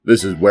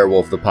This is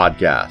Werewolf the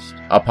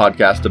Podcast, a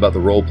podcast about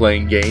the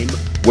role-playing game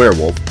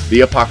Werewolf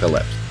the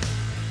Apocalypse.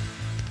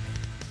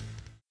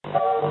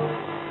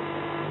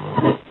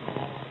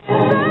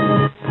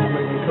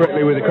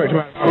 Correctly with the correct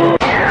amount.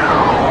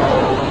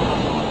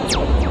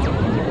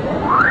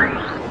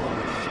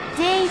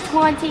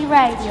 D20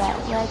 Radio,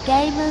 where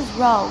gamers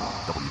roll.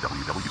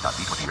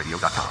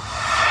 www.d20radio.com.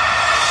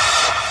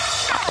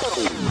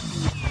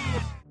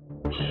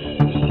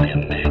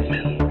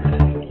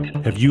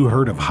 Have you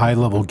heard of High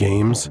Level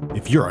Games?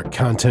 If you're a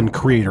content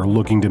creator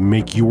looking to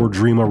make your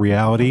dream a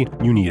reality,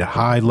 you need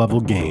High Level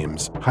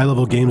Games. High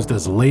Level Games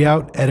does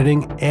layout,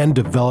 editing, and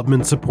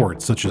development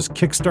support such as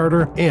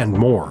Kickstarter and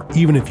more.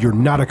 Even if you're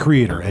not a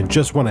creator and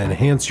just want to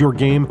enhance your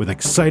game with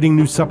exciting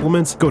new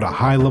supplements, go to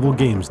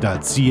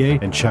highlevelgames.ca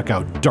and check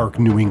out Dark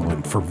New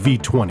England for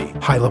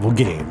V20. High Level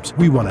Games.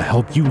 We want to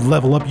help you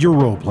level up your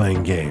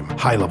role-playing game.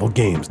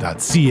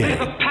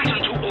 highlevelgames.ca.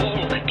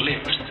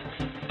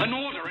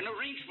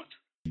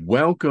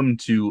 Welcome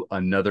to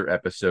another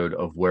episode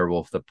of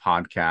Werewolf the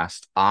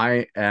Podcast.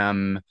 I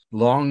am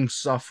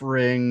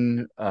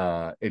long-suffering,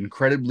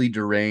 incredibly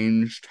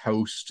deranged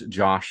host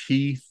Josh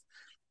Heath,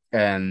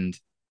 and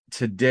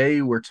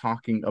today we're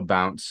talking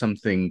about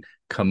something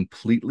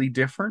completely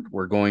different.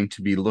 We're going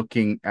to be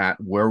looking at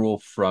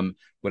Werewolf from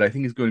what I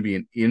think is going to be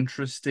an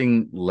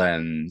interesting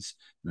lens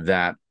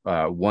that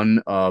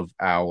one of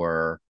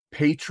our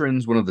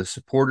patrons, one of the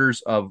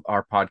supporters of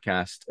our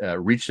podcast,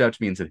 reached out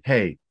to me and said,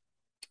 "Hey,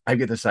 I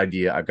get this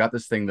idea. I've got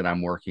this thing that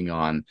I'm working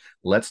on.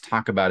 Let's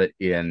talk about it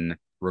in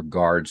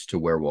regards to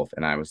Werewolf."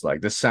 And I was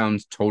like, this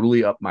sounds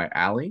totally up my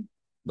alley.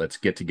 Let's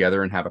get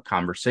together and have a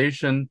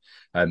conversation.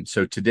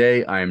 So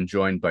today I am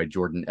joined by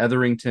Jordan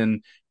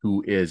Etherington,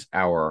 who is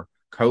our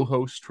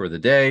co-host for the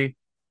day.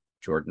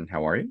 Jordan,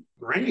 how are you?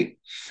 Great.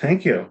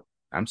 Thank you.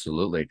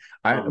 Absolutely.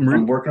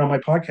 I'm working on my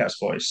podcast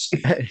voice.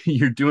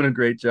 You're doing a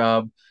great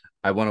job.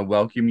 I want to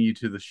welcome you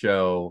to the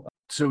show.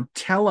 So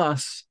tell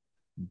us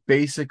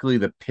basically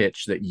the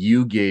pitch that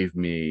you gave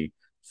me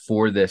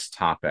for this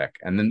topic,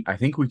 and then I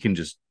think we can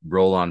just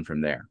roll on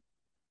from there.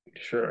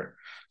 Sure.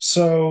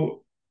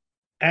 So,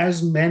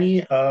 as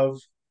many of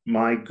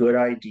my good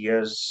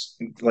ideas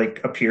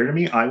appear to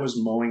me, I was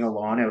mowing a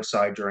lawn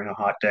outside during a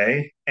hot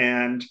day,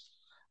 and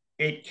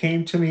it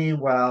came to me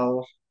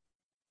while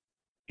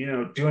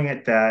doing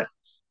it that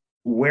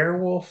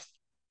Werewolf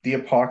the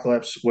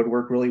Apocalypse would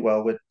work really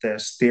well with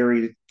this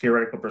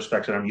theoretical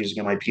perspective I'm using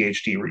in my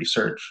PhD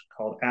research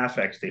called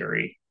affect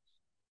theory.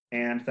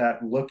 And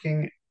that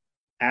looking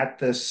at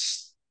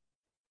the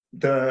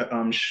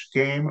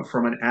game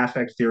from an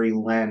affect theory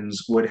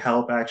lens would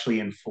help actually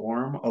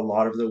inform a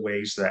lot of the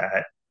ways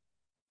that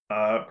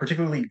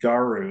particularly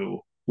Garou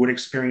would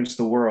experience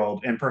the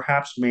world, and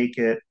perhaps make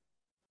them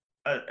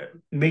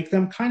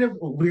kind of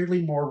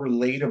weirdly more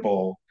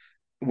relatable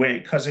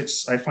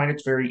because I find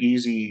it's very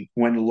easy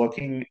when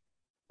looking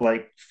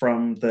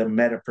from the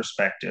meta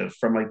perspective,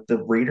 from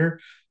the reader.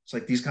 It's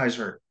like, these guys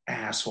are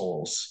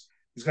assholes.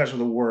 These guys are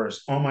the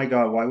worst. Oh my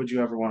God, why would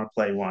you ever want to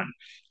play one?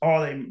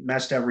 Oh, they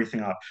messed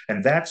everything up.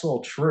 And that's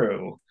all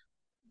true.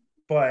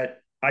 But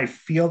I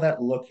feel that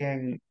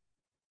looking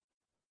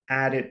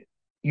at it,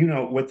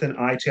 with an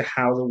eye to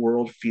how the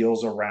world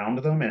feels around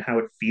them and how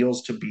it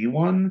feels to be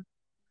one,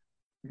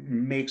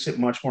 makes it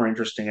much more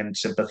interesting and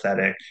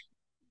sympathetic.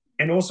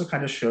 And also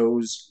kind of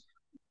shows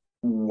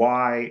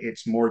why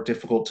it's more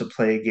difficult to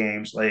play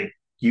games. Like,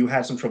 you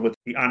had some trouble with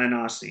the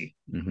Ananasi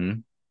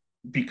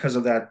because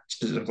of that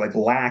specific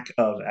lack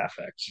of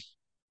affect.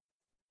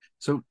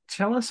 So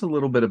tell us a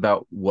little bit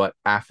about what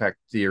affect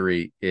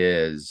theory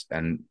is,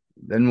 and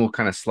then we'll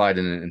kind of slide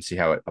in and see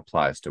how it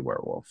applies to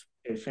Werewolf.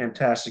 It's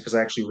fantastic, because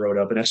I actually wrote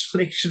up an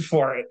explanation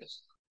for it.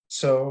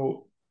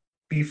 So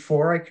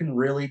before I can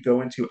really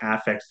go into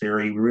affect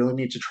theory, we really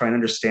need to try and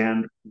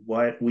understand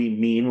what we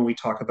mean when we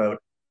talk about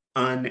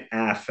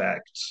unaffect.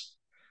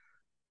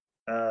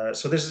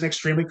 So this is an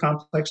extremely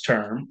complex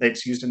term.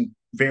 It's used in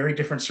very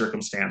different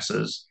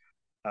circumstances.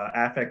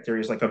 Affect theory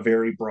is like a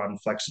very broad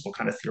and flexible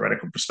kind of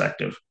theoretical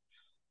perspective.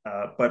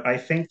 But I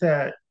think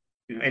that,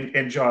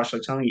 and Josh,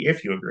 tell me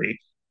if you agree,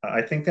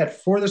 I think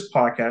that for this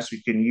podcast,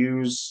 we can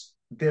use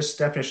this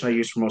definition I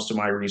use for most of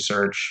my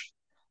research,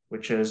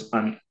 which is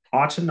an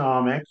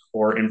autonomic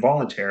or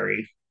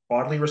involuntary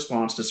bodily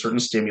response to certain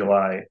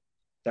stimuli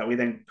that we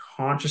then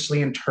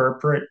consciously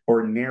interpret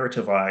or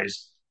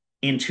narrativize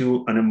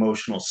into an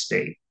emotional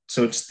state.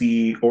 So it's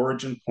the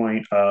origin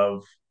point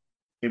of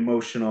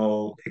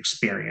emotional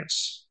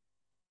experience.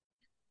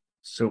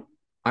 So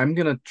I'm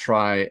going to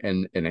try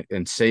and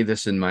say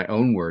this in my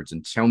own words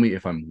and tell me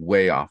if I'm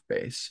way off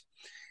base.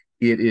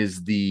 It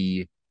is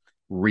the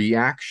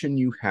reaction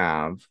you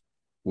have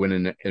when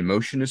an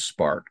emotion is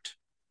sparked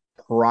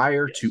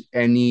prior to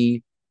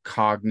any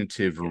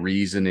cognitive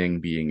reasoning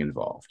being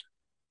involved.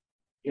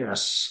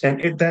 Yes,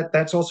 and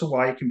that's also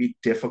why it can be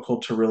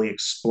difficult to really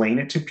explain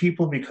it to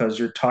people, because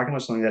you're talking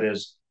about something that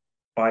is,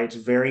 by its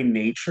very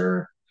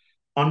nature,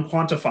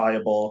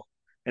 unquantifiable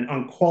and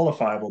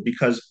unqualifiable.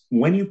 Because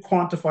when you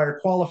quantify or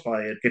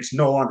qualify it, it's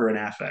no longer an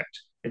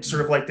affect. It's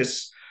sort of like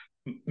this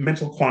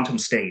mental quantum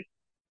state,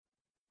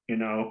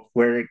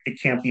 where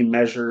it can't be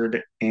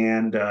measured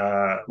and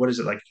what is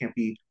it like? It can't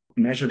be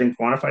measured and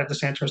quantified at the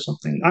same time or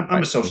something. I'm a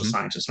Right. social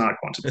scientist, not a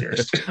quantum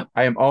theorist.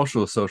 I am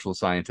also a social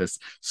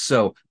scientist.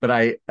 So, but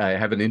I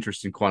have an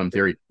interest in quantum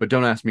theory, but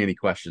don't ask me any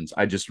questions.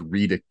 I just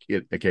read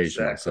it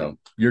occasionally. Exactly. So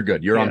you're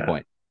good. You're on Yeah.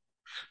 point.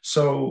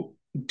 So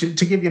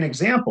to give you an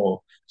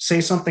example, say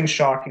something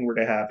shocking were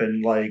to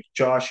happen, like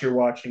Josh, you're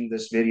watching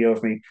this video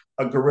of me,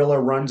 a gorilla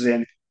runs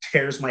in,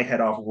 tears my head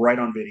off right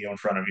on video in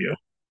front of you.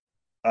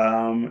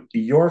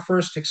 Your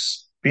first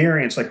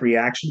experience, like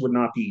reaction, would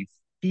not be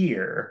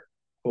fear,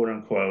 quote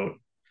unquote,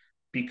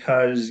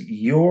 because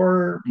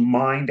your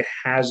mind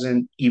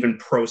hasn't even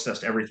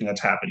processed everything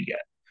that's happened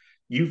yet.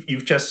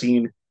 You've just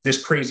seen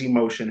this crazy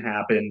motion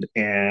happened,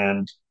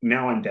 and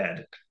now I'm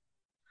dead,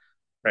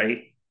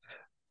 right?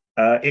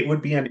 It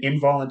would be an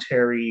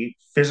involuntary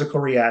physical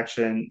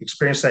reaction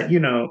experience that,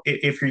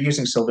 if you're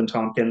using Sylvan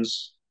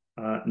Tompkins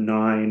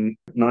nine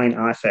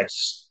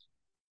affects,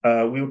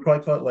 we would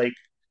probably call it like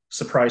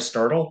surprise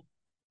startle.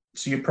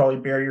 So you'd probably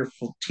bare your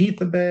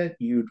teeth a bit,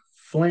 you'd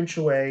flinch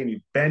away, and you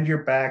bend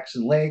your backs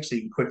and legs so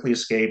you can quickly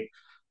escape,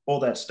 all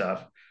that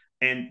stuff.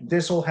 And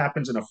this all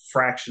happens in a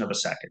fraction of a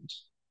second,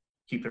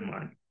 keep in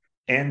mind.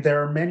 And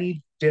there are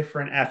many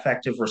different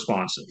affective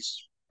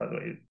responses, by the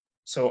way.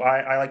 So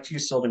I like to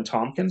use Sylvan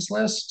Tompkins'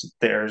 list.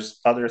 There's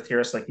other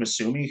theorists like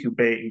Masumi who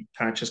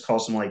kind of just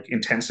calls them like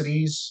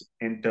intensities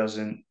and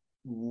doesn't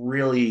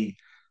really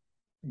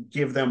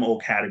give them all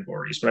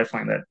categories. But I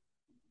find that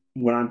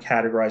when I'm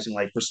categorizing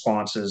like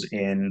responses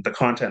in the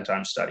content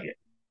I'm studying,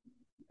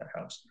 that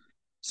helps.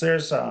 So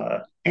there's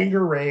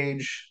anger,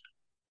 rage,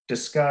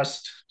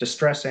 disgust,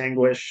 distress,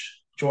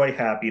 anguish, joy,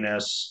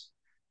 happiness,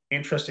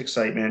 interest,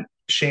 excitement,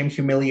 shame,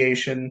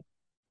 humiliation,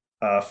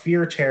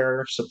 fear,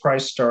 terror,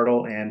 surprise,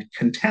 startle, and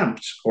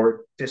contempt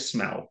or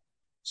dismay.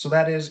 So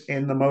that is,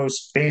 in the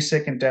most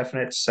basic and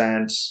definite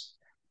sense,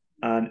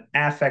 an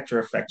affect or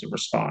effective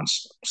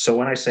response. So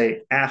when I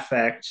say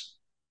affect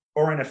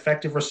or an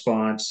effective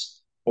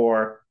response,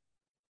 or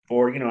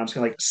I'm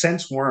saying like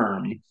sense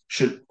worm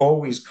should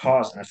always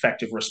cause an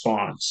effective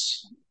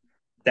response.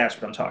 That's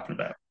what I'm talking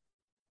about.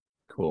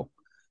 Cool.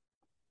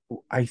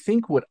 I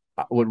think what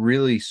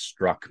really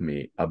struck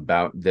me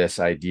about this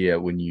idea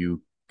when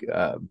you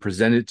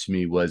presented to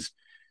me was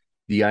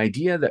the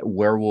idea that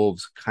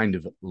werewolves kind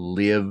of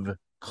live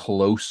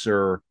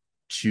closer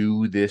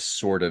to this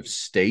sort of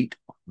state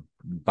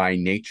by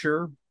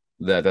nature.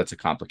 That's a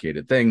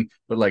complicated thing,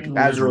 but like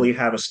literally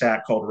have a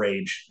stat called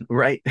rage,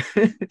 right?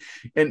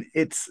 And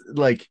it's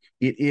like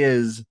it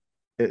is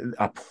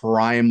a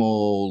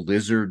primal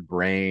lizard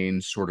brain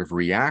sort of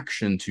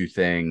reaction to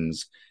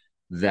things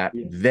that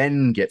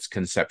then gets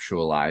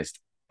conceptualized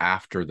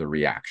after the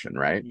reaction,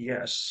 right?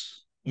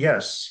 Yes.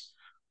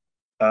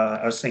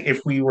 I was thinking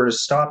if we were to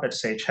stop at,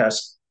 say,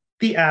 chess,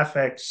 the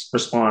affect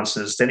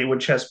responses, then it would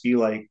just be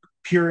like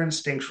pure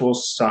instinctual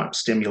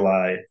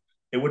stimuli.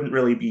 It wouldn't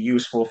really be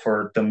useful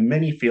for the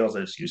many fields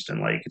that it's used in.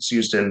 Like it's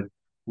used in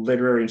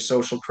literary and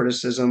social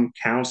criticism,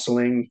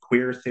 counseling,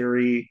 queer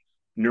theory,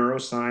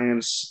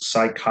 neuroscience,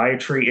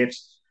 psychiatry.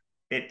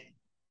 It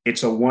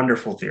it's a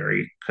wonderful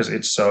theory because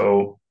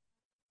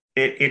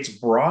it's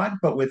broad,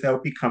 but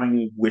without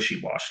becoming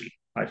wishy-washy,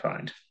 I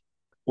find.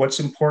 What's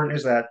important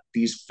is that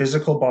these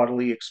physical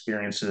bodily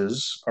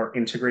experiences are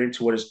integrated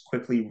to what is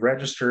quickly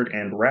registered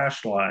and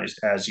rationalized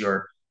as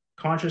your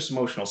conscious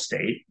emotional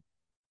state,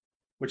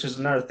 which is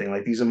another thing.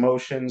 Like these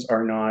emotions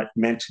are not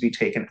meant to be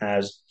taken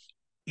as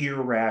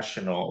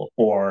irrational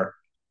or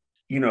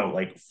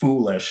like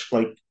foolish.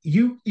 Like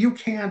you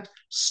can't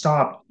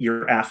stop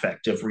your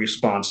affective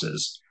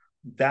responses.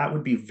 That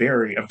would be a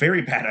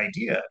very bad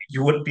idea.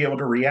 You wouldn't be able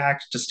to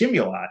react to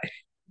stimuli,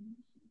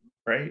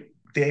 right?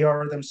 They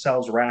are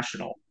themselves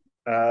rational.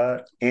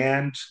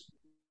 And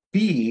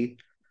B,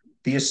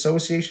 the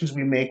associations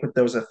we make with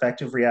those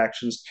affective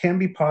reactions can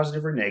be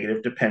positive or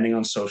negative depending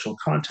on social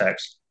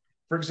context.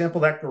 For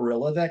example, that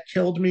gorilla that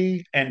killed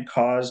me and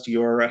caused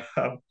your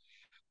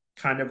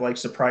kind of like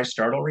surprise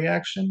startle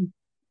reaction,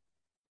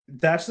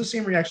 that's the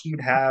same reaction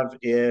you'd have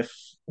if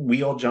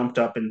we all jumped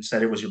up and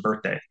said it was your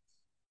birthday.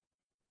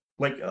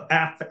 Like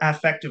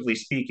affectively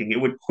speaking,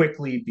 it would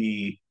quickly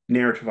be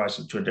narrativized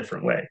into a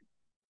different way.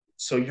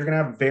 So you're going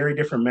to have very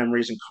different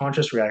memories and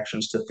conscious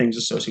reactions to things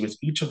associated with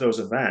each of those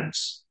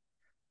events,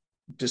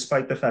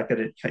 despite the fact that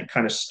it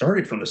kind of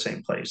started from the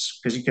same place,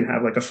 because you can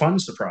have like a fun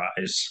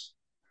surprise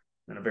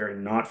and a very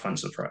not fun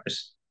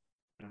surprise.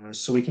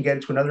 So we can get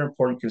into another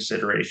important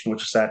consideration,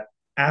 which is that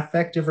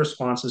affective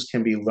responses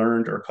can be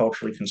learned or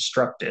culturally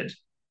constructed.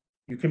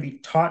 You can be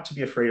taught to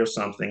be afraid of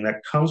something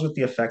that comes with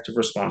the affective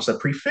response that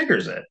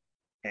prefigures it.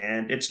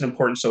 And it's an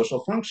important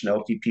social function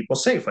to keep people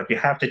safe. Like you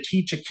have to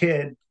teach a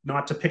kid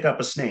not to pick up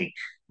a snake.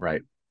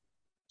 Right.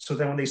 So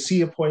then when they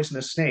see a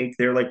poisonous snake,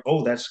 they're like,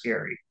 oh, that's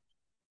scary.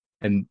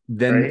 And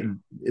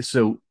then, right?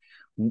 So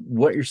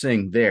what you're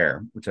saying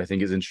there, which I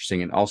think is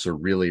interesting and also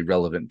really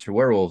relevant to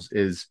werewolves,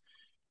 is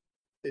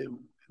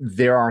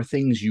there are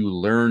things you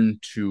learn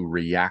to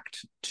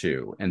react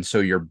to. And so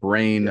your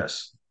brain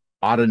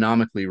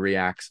autonomically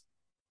reacts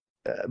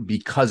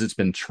because it's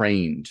been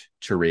trained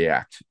to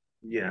react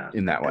Yeah.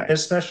 in that way.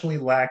 Especially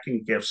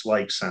lacking gifts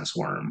like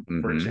sense-worm, for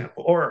Mm-hmm.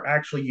 example. Or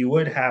actually, you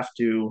would have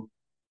to,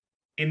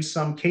 in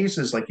some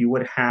cases, like you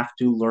would have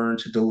to learn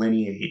to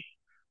delineate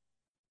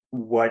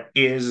what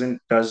is and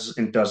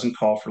doesn't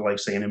call for, like,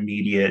 say, an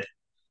immediate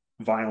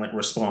violent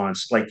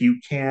response. Like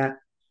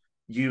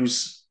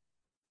use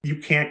you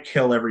can't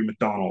kill every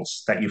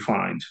McDonald's that you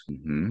find,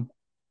 Mm-hmm.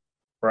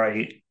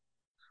 right?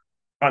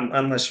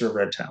 Unless you're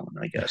Red Talon,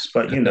 I guess.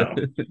 But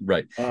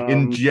Right. In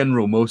um,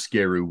 general, most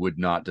Geru would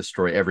not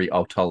destroy every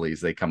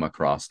Altulli's they come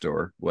across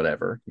or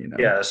whatever.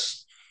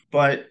 yes,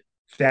 but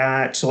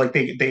that so like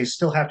they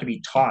still have to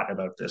be taught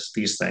about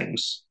these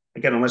things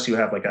again, unless you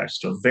have like access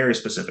to a very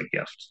specific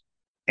gift,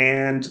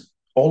 and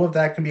all of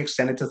that can be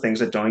extended to things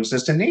that don't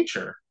exist in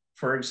nature.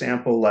 For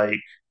example, like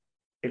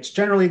it's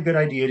generally a good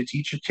idea to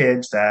teach your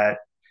kids that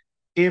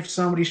if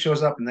somebody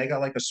shows up and they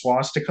got like a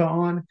swastika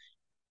on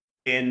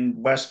in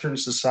Western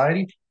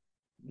society,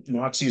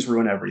 Nazis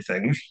ruin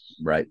everything.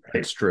 Right. Right?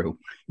 It's true.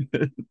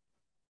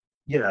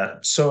 Yeah.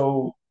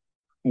 So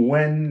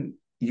when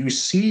you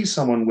see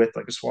someone with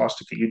like a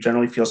swastika, you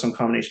generally feel some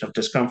combination of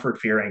discomfort,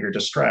 fear, anger,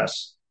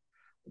 distress.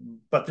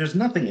 But there's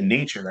nothing in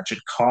nature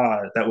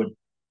that would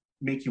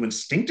make you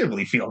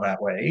instinctively feel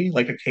that way.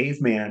 Like a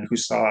caveman who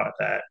saw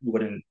that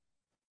wouldn't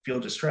feel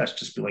distressed,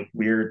 just be like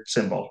weird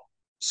symbol.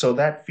 So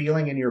that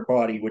feeling in your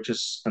body, which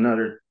is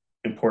another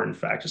important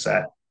fact, is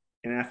that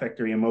in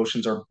affectory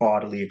emotions are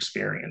bodily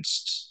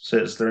experienced.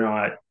 Says they're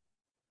not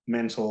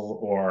mental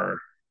or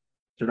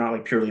they're not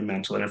like purely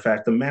mental. And in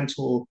fact, the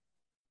mental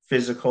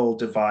physical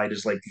divide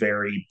is like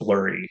very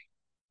blurry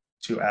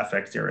to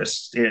affect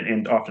theorists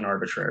and often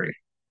arbitrary.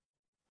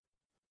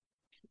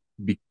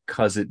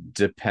 Because it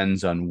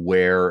depends on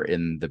where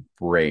in the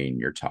brain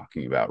you're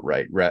talking about,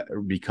 right?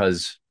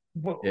 Because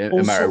Well,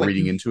 am I also, like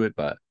reading into it?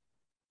 But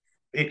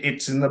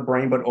it's in the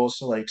brain, but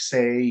also like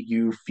say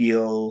you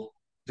feel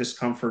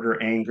discomfort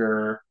or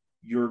anger,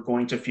 you're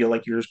going to feel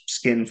like your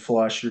skin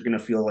flush. You're going to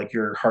feel like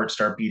your heart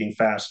start beating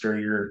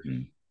faster.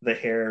 Mhm. The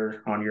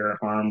hair on your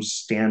arms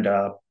stand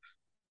up.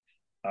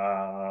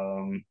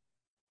 Um,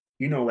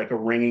 like a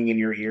ringing in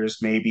your ears,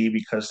 maybe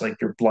because like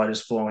your blood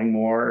is flowing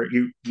more.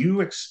 You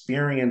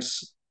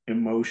experience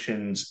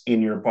emotions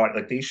in your body,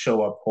 like they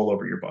show up all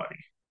over your body.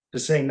 To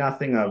say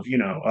nothing of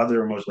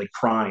other emotions like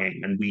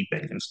crying and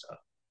weeping and stuff.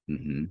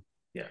 Mhm.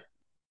 Yeah.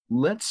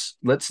 Let's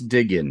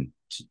dig in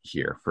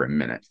here for a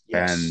minute,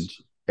 and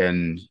Yes.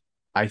 and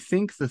I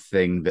think the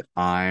thing that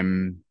I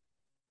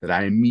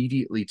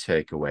immediately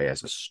take away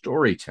as a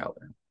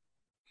storyteller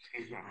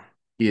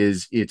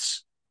is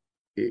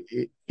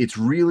it's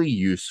really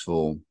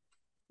useful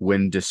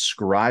when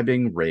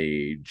describing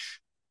rage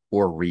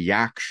or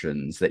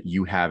reactions that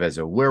you have as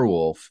a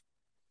werewolf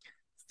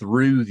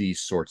through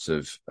these sorts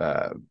of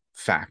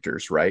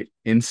factors, right?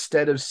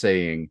 Instead of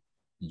saying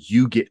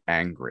you get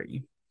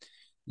angry,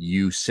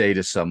 you say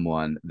to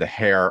someone, the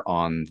hair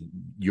on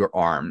your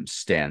arm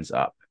stands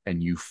up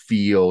and you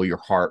feel your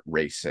heart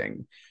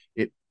racing.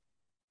 It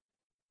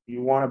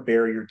You want to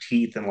bare your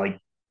teeth and like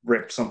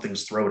rip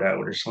something's throat out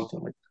or something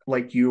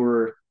like you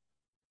were,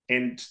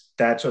 and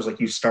that shows like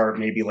you start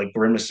maybe like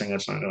grimacing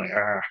at something like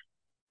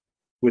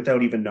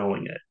without even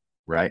knowing it,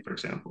 right. for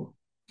example.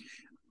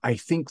 I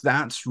think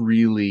that's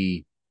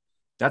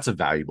a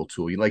valuable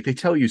tool. Like they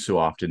tell you so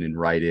often in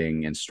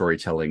writing and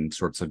storytelling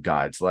sorts of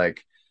guides,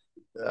 like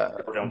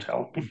Or don't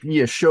tell.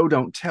 yeah, show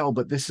don't tell,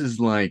 but this is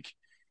like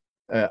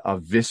a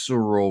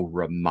visceral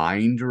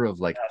reminder of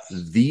like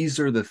Yes. these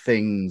are the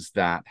things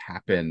that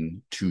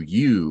happen to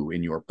you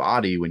in your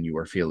body when you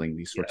are feeling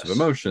these sorts of Yes.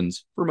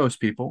 emotions for most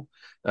people.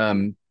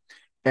 um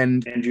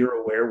and And you're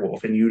a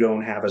werewolf and you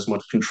don't have as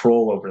much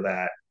control over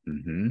that.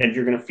 mhm, And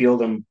you're going to feel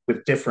them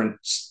with different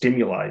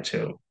stimuli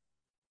too.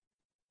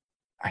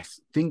 I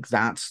think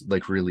that's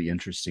like really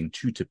interesting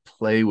too, to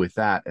play with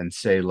that and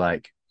say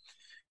like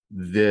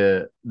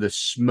the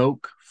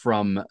smoke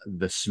from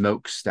the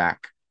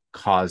smokestack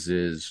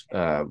causes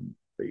That's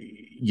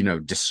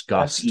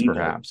disgust evil.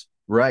 perhaps,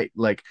 right?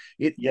 Like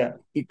it Yeah.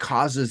 it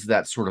causes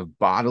that sort of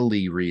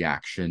bodily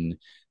reaction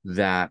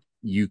that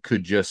you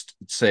could just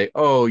say,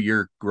 oh,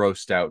 you're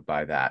grossed out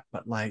by that,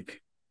 but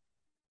like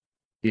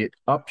it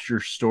ups your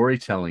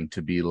storytelling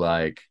to be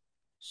like,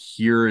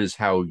 here is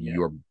how Yeah.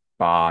 your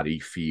body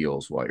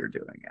feels while you're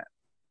doing it.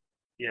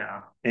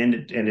 Yeah. And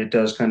it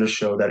does kind of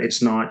show that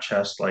it's not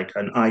just like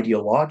an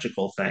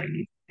ideological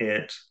thing.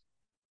 It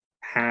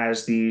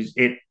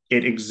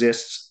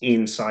exists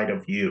inside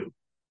of you,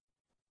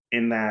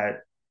 in that,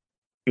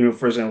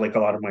 for example, like a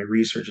lot of my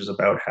research is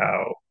about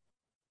how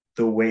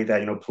the way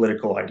that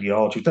political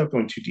ideology, without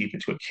going too deep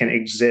into it,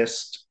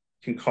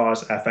 can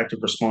cause affective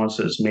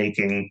responses,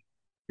 making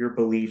your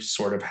beliefs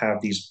sort of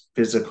have these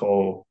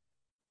physical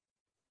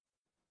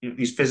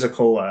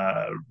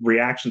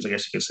reactions, I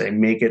guess you could say,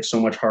 make it so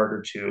much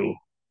harder to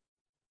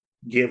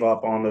give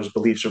up on those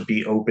beliefs or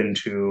be open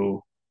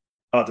to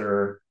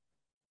other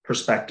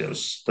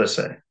perspectives, let's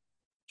say.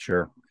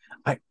 Sure.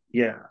 I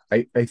Yeah.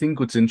 I think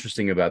what's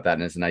interesting about that,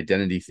 and as an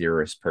identity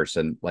theorist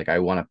person, like I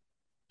want to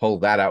pull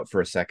that out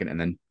for a second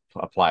and then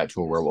apply it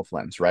to a werewolf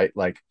lens, right?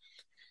 Like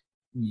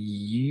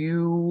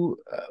you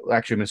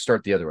actually, I'm going to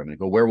start the other one. I'm going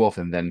to go werewolf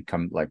and then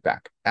come like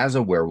back. As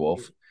a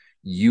werewolf,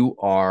 you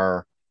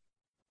are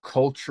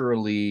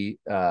culturally,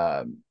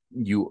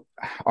 you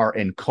are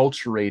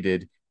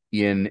enculturated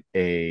in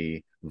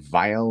a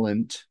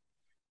violent,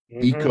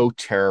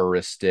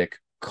 eco-terroristic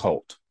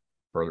cult,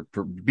 for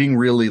being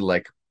really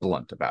like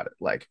blunt about it.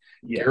 Like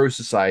Garrow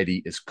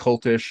society is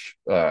cultish,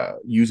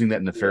 using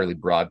that in a fairly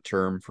broad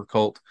term for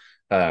cult.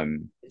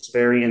 It's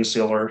very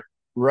insular.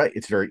 Right.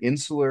 It's very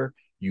insular.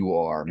 You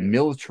are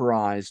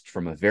militarized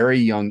from a very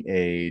young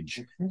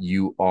age.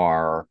 You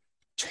are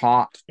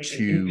taught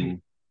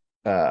to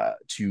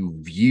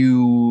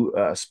view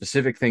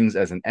specific things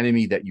as an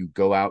enemy that you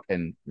go out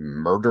and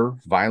murder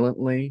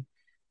violently.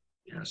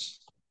 Yes.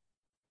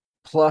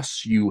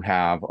 Plus, you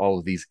have all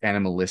of these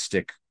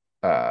animalistic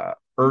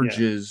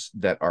urges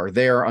that are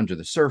there under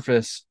the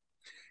surface,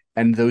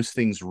 and those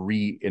things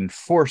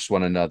reinforce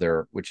one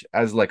another, which,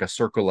 as like a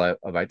circle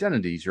of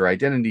identities, your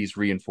identities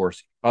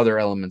reinforce other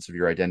elements of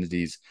your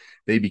identities.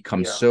 They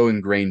become so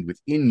ingrained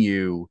within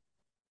you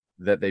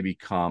that they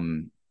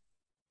become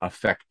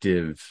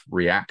effective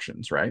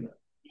reactions, right?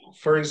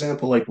 For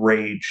example, like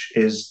rage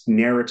is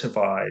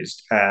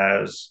narrativized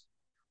as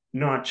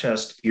not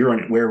just you're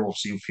a werewolf,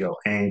 so you feel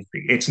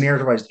angry. It's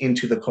narrativized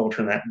into the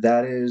culture, and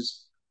that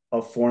is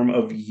a form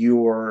of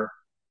your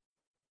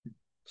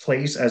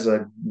place as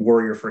a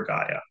warrior for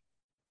Gaia.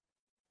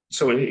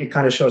 So it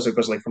kind of shows it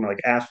goes like from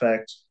like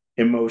affect,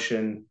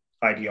 emotion,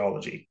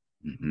 ideology.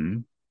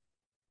 You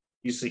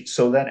see,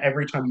 so that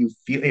every time you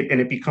feel it,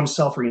 and it becomes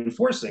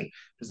self-reinforcing,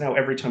 because now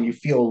every time you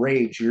feel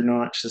rage, you're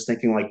not just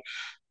thinking like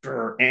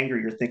anger,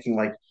 you're thinking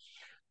like,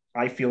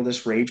 I feel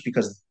this rage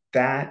because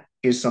that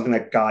is something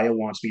that Gaia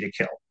wants me to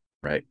kill.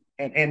 Right.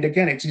 And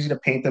again, it's easy to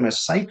paint them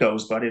as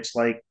psychos, but it's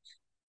like,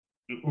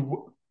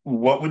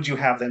 what would you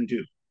have them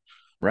do?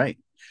 Right.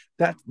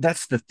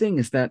 That's the thing,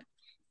 is that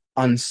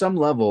on some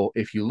level,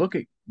 if you look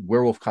at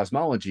werewolf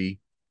cosmology,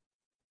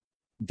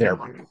 they're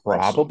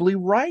probably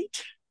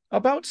right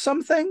about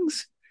some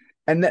things,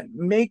 and that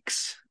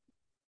makes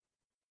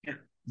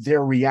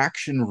their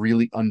reaction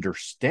really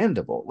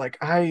understandable. Like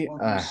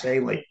say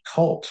like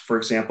cult, for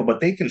example, but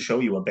they can show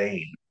you a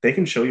Bane, they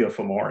can show you a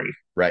Fomori.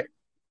 Right.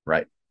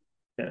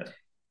 Yeah.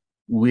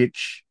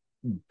 Which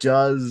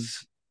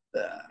does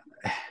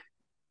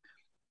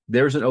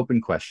there's an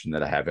open question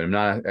that I have, and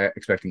I'm not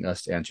expecting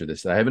us to answer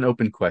this. I have an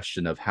open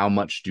question of how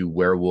much do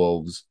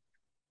werewolves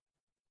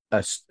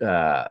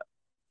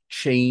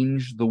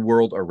change the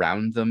world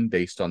around them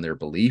based on their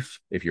belief,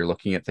 if you're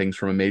looking at things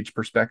from a mage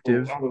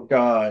perspective. Oh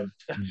God.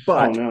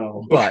 But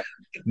no. But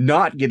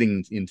not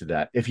getting into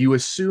that, if you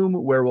assume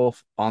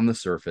werewolf on the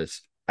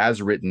surface,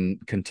 as written,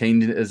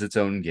 contained as its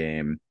own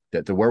game,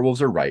 that the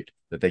werewolves are right,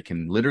 that they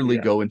can literally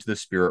go into the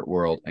spirit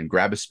world and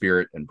grab a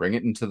spirit and bring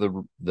it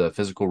into the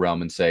physical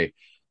realm and say,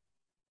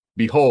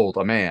 behold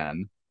a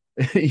man,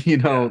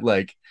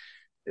 like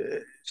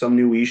some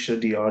new Isha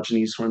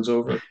Diogenes runs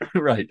over.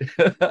 Right.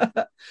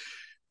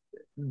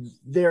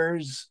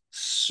 There's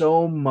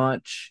so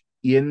much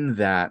in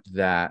that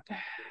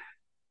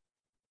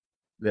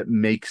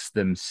makes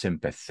them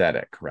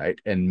sympathetic, right?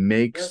 And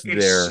makes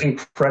it's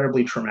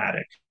incredibly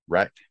traumatic.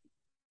 Right.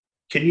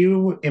 Can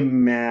you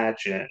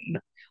imagine,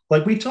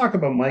 like we talk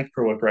about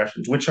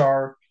microaggressions, which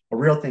are a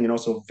real thing and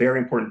also very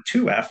important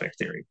to affect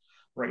theory,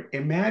 right?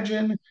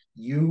 Imagine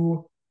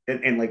you,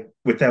 and like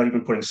without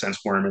even putting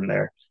Senseworm in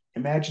there,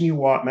 imagine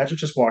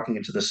just walking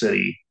into the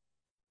city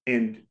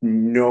and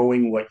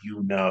knowing what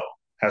you know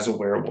as a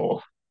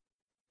werewolf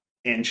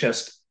and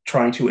just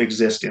trying to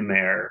exist in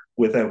there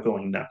without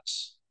going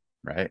nuts.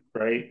 Right.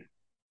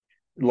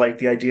 Like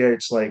the idea,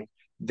 it's like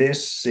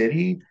this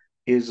city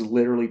is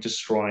literally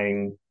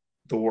destroying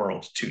the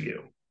world to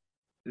you.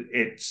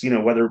 It's,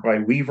 whether by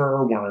Weaver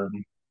or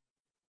Worm,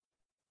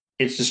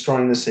 it's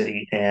destroying the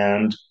city.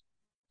 And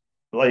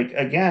like,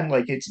 again,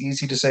 like it's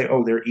easy to say,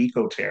 oh, they're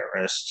eco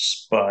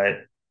terrorists, but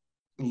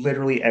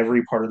literally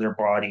every part of their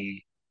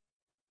body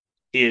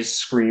is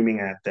screaming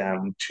at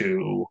them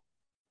to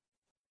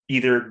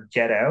either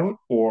get out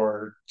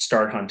or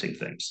start hunting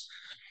things.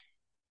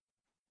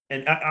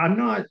 And I'm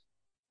not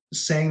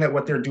saying that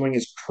what they're doing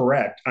is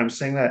correct. I'm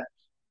saying that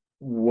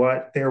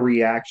what their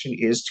reaction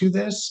is to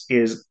this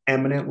is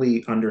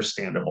eminently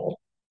understandable.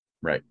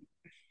 Right.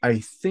 I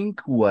think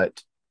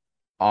what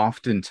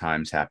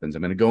oftentimes happens,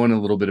 I'm going to go in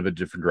a little bit of a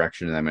different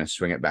direction and I'm going to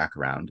swing it back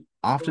around.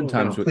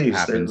 Oftentimes what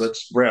happens,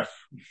 let's riff.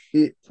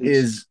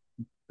 Is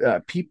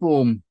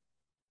people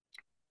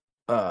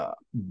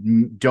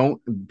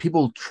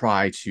people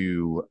try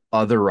to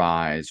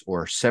otherize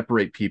or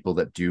separate people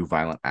that do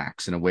violent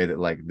acts in a way that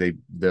like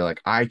they're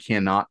like, I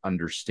cannot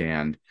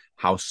understand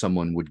how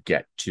someone would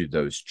get to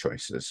those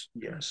choices.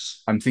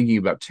 Yes. I'm thinking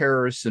about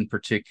terrorists in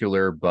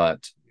particular,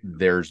 but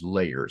there's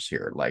layers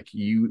here. Like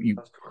you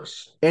of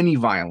course, any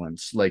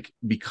violence, like,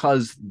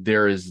 because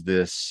there is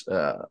this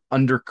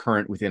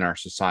undercurrent within our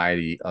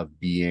society of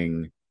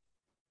being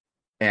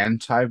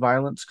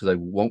anti-violence, because I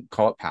won't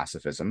call it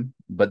pacifism,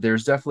 but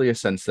there's definitely a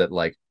sense that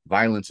like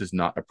violence is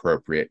not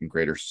appropriate in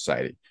greater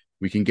society.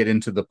 We can get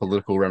into the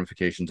political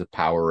ramifications of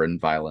power and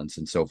violence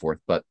and so forth,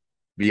 but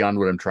beyond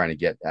what I'm trying to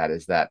get at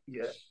is that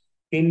Yeah.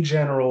 In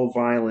general,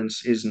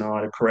 violence is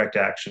not a correct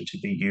action to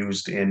be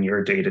used in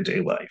your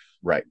day-to-day life.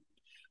 right.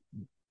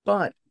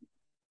 But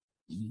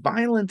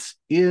violence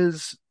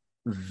is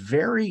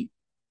very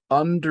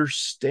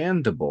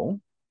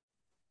understandable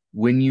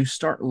when you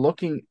start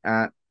looking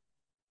at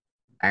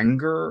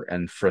anger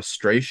and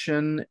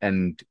frustration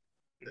and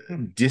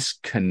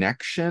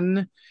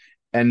disconnection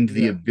and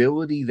the Yeah.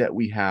 ability that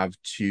we have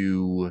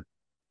to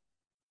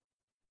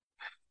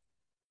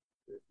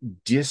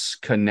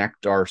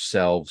disconnect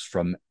ourselves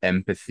from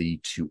empathy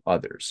to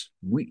others.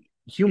 We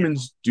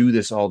humans do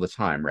this all the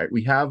time, right?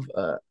 We have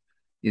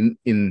in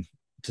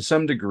to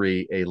some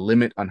degree a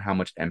limit on how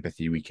much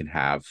empathy we can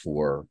have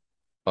for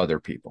other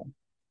people.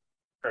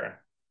 Sure.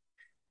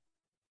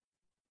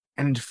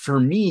 And for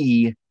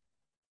me,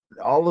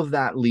 all of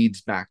that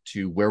leads back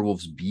to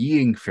werewolves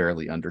being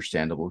fairly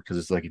understandable, because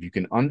it's like if you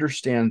can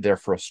understand their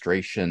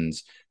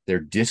frustrations, their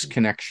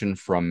disconnection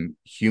from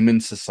human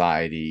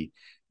society,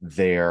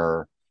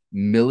 their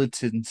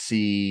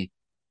militancy,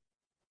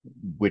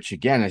 which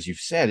again, as you've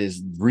said,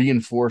 is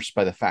reinforced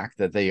by the fact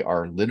that they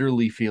are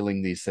literally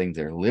feeling these things,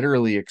 they're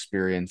literally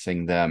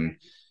experiencing them.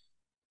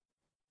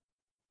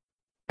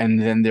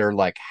 And then they're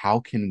like,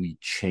 how can we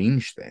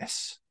change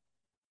this?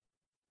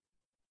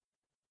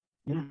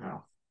 Yeah.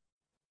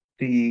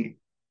 The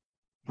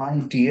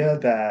idea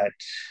that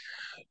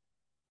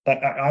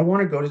I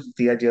want to go to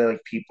the idea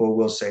like people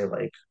will say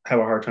like have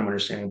a hard time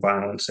understanding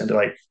violence and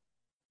like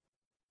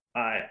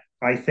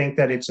I think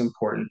that it's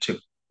important to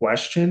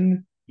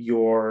question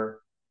your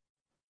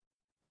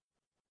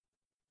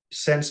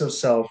sense of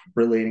self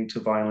relating to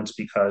violence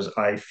because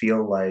I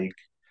feel like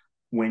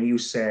when you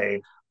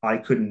say I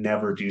could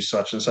never do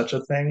such and such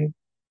a thing,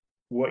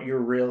 what you're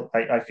real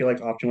I feel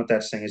like often what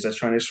that's saying is that's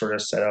trying to sort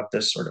of set up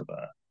this sort of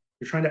a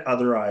you're trying to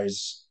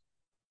otherize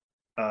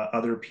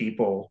other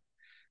people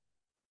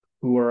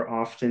who are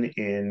often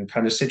in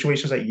kind of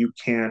situations that you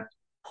can't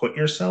put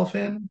yourself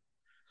in.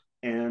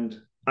 And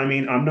I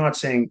mean, I'm not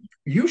saying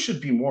you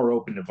should be more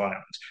open to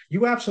violence.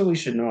 You absolutely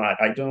should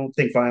not. I don't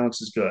think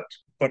violence is good.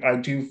 But I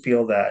do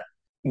feel that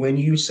when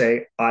you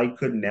say, I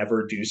could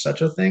never do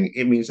such a thing,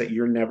 it means that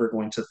you're never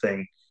going to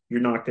think,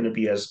 you're not going to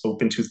be as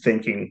open to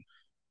thinking,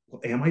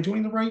 well, am I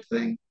doing the right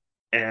thing?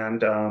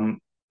 And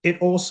it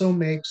also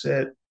makes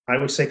it, I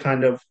would say,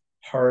 kind of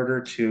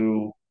harder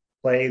to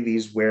play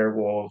these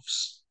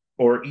werewolves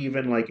or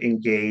even like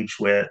engage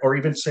with, or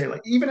even say,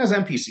 like, even as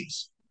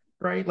NPCs,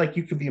 right? Like,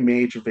 you could be a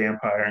mage or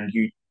vampire and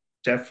you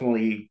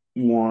definitely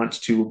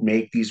want to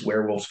make these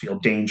werewolves feel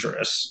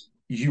dangerous.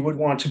 You would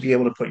want to be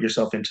able to put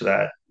yourself into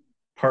that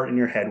part in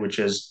your head, which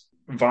is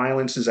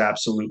violence is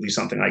absolutely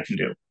something I can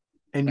do.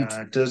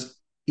 And Does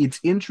it's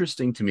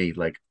interesting to me,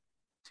 like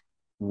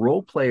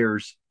role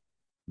players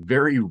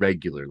very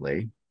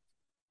regularly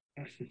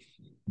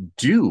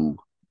do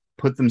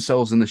put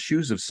themselves in the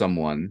shoes of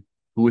someone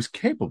who is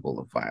capable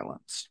of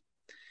violence.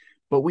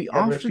 But we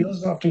yeah, but it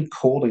feels often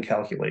cold and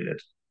calculated.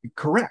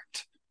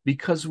 correct,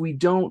 because we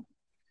don't,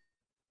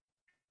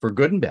 for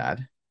good and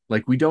bad,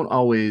 like we don't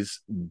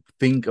always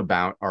think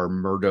about our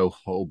murder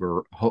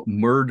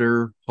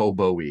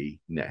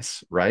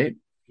hobo-ness, right?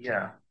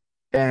 Yeah.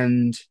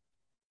 And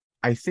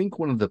I think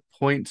one of the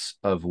points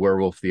of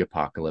Werewolf the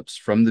Apocalypse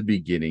from the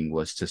beginning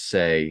was to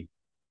say,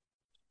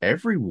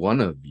 every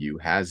one of you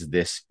has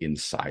this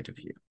inside of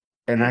you.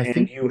 And I And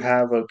think you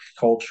have a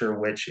culture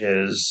which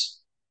is,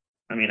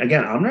 I mean,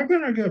 again, I'm not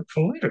going to get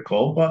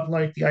political, but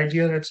like the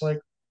idea that it's like,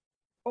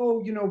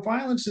 oh,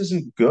 violence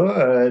isn't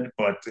good,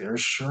 but there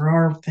sure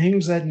are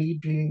things that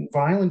need being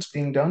violence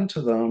being done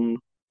to them.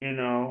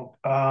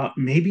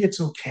 Maybe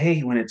it's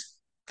okay when it's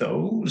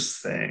those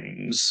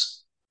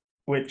things,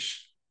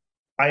 which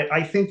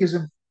I think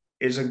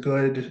is a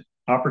good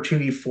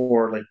opportunity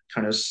for like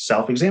kind of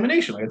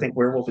self-examination. Like, I think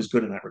Werewolf is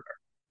good in that regard.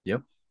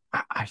 yep.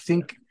 I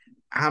think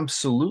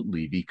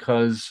absolutely,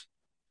 because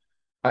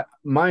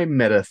my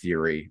meta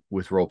theory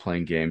with role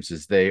playing games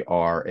is they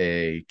are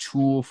a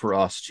tool for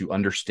us to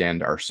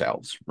understand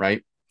ourselves,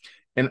 right?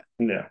 And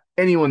Yeah.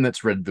 anyone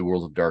that's read The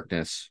World of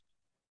Darkness,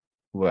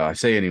 well, I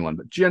say anyone,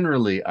 but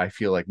generally, I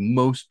feel like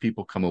most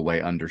people come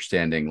away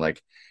understanding,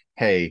 like,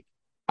 hey,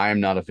 I'm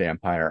not a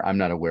vampire, I'm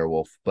not a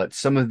werewolf, but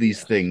some of these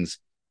Yeah. things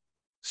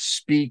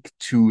speak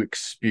to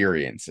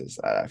experiences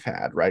that I've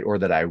had, right? Or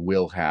that I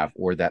will have,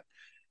 or that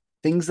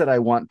things that I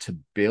want to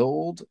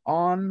build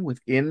on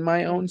within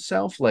my own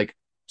self, like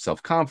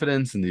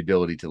self-confidence and the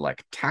ability to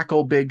like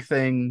tackle big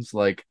things.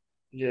 Like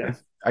Yeah.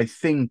 I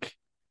think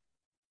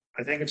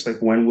I think it's like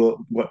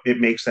what it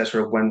makes that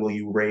sort of when will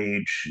you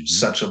rage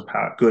such a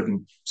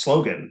good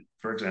slogan,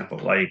 for example.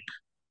 Like,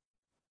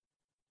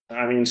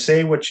 I mean,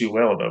 say what you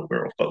will about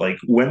girls, but like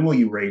when will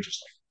you rage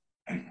is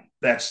like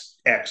that's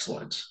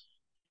excellent.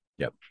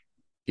 yep.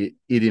 It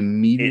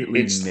immediately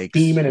It's theme makes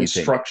and you think.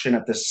 instruction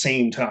at the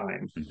same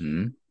time.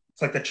 Mm-hmm.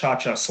 It's like the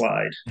cha-cha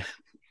slide.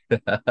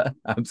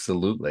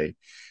 Absolutely.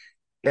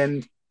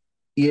 And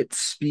it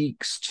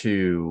speaks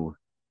to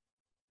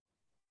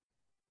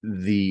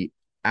the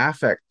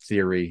affect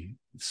theory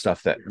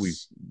stuff that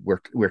Yes.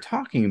 we're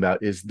talking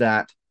about, is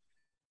that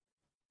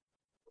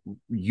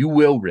you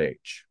will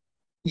rage.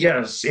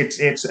 Yes,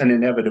 it's an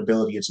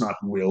inevitability. It's not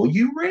will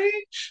you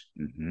rage?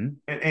 Mm-hmm.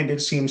 And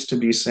it seems to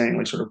be saying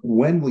like sort of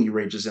when will you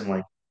rage is in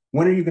like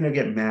when are you going to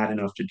get mad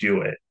enough to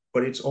do it?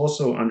 But it's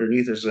also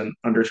underneath there's an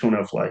undertone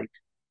of like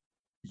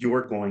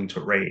you're going to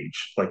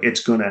rage, like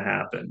it's going to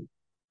happen.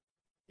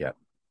 Yeah.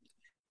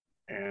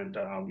 And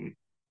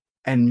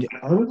And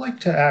I would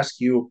like to ask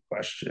you a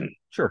question.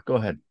 sure, go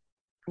ahead.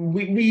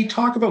 We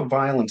talk about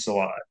violence a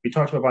lot. We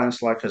talked about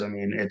violence a lot because I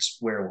mean it's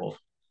werewolf,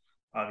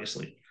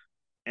 obviously.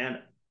 And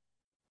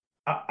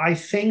I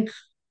think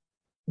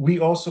we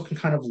also can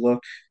kind of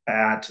look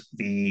at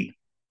the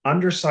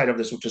underside of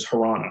this, which is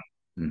Harana,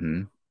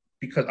 Mm-hmm.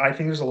 because I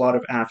think there's a lot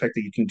of affect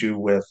that you can do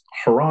with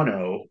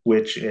Harano,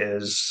 which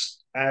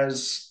is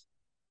as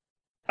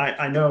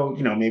I know,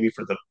 maybe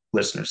for the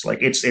listeners, like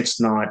it's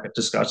not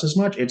discussed as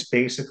much. It's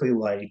basically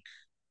like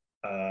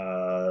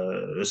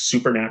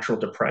supernatural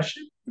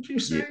depression, would you Yeah,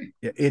 say?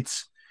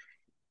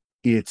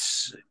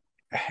 it's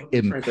Frankly,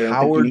 I don't think you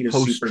empowered need a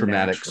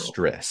post-traumatic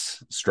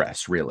supernatural.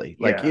 stress, really.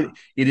 Like Yeah.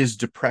 it is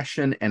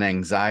depression and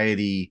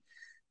anxiety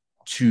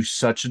to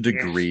such a Yes.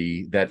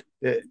 degree that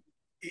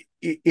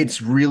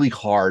it's really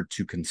hard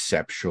to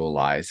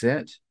conceptualize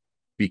it,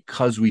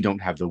 because we don't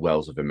have the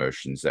wells of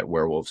emotions that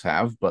werewolves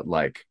have. But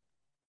like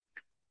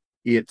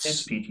It's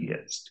it's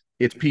PTSD.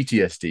 it's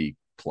PTSD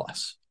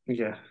plus.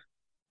 Yeah.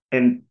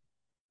 And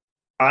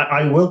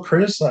I will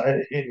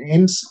criticize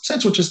in some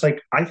sense, which is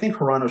like I think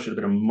Hirano should have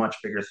been a much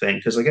bigger thing.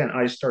 Because again,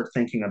 I start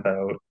thinking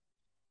about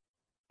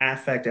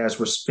affect as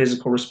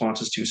physical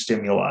responses to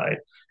stimuli.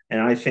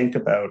 And I think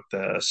about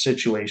the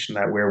situation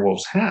that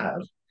werewolves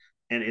have.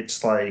 And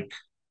it's like,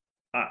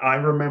 I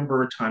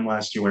remember a time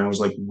last year when I was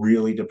like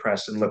really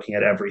depressed and looking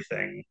at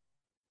everything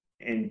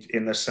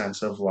in the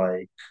sense of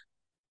like,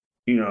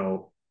 you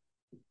know,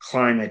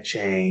 climate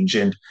change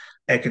and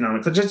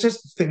economic,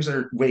 just things that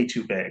are way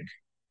too big.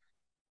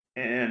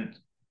 And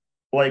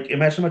like,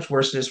 imagine how much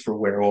worse it is for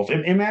werewolf.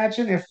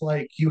 Imagine if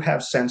like you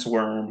have sense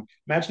worm.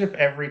 Imagine if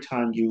every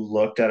time you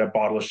looked at a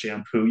bottle of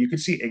shampoo, you could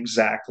see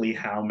exactly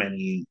how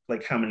many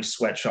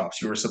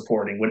sweatshops you were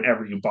supporting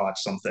whenever you bought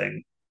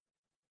something.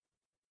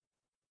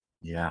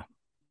 Yeah.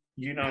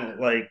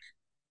 Like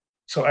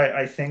so.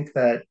 I think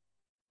that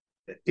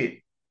it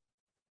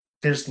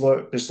there's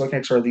looking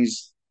at sort of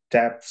these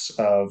depths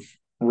of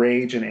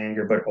rage and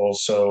anger, but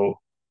also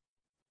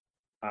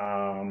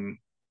um,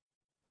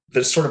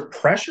 the sort of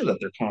pressure that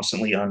they're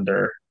constantly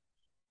under,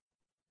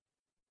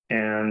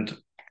 and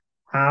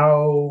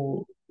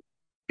how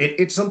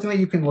it's something that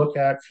you can look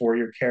at for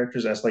your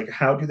characters as like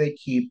how do they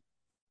keep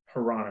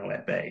Hirano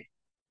at bay?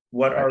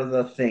 What Right. are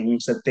the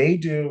things that they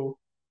do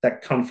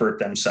that comfort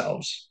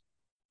themselves?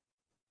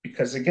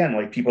 Because again,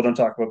 like people don't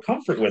talk about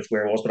comfort with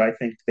werewolves, but I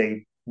think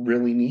they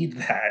really need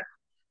that.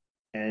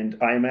 And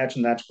I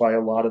imagine that's why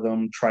a lot of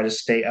them try to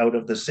stay out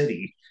of the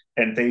city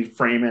and they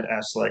frame it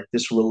as like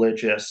this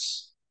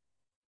religious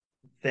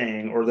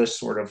thing or this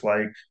sort of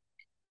like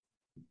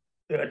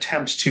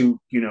attempt to,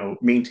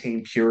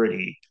 maintain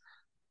purity.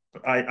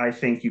 I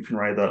think you can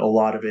write that a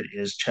lot of it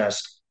is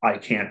just, I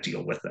can't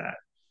deal with that,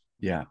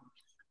 Yeah.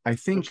 I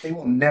think which they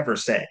will never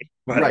say,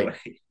 by the right.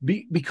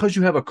 way. Because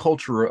you have a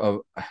culture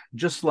of,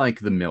 just like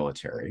the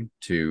military,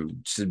 to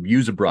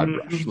use a broad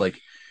brush, Mm-hmm. like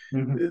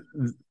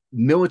Mm-hmm.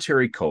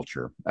 military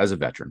culture, as a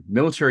veteran,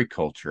 military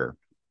culture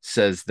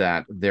says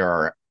that there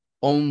are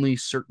only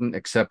certain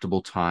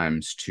acceptable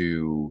times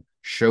to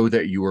show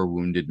that you are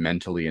wounded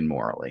mentally and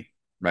morally,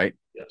 right?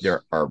 Yes.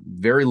 There are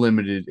very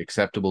limited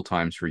acceptable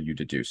times for you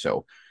to do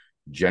so.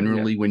 Yeah.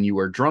 Generally, when you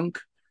are drunk,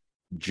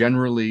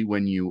 generally,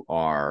 when you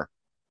are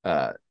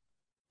uh,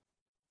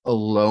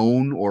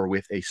 alone or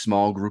with a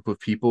small group of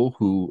people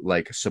who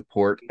like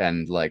support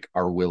and like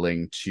are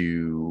willing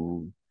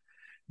to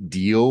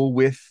deal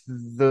with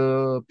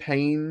the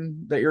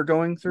pain that you're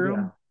going through.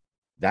 Yeah.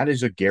 That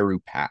is a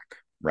Geru pack,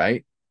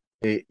 right?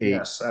 A,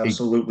 Yes, a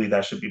absolutely.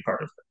 That should be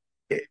part of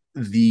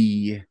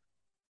the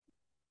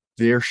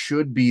there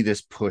should be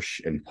this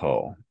push and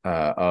pull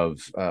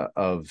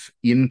of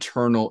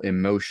internal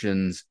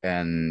emotions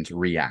and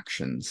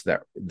reactions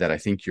that I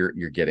think you're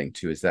getting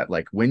to, is that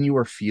like when you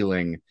are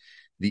feeling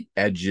the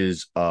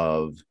edges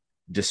of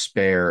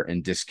despair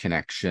and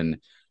disconnection, it.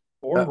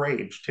 Or uh,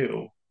 rage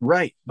too.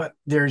 right? But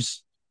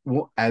there's,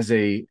 well, as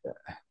a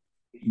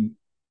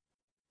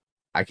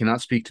I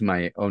cannot speak to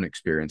my own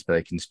experience, but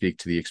I can speak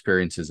to the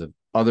experiences of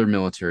other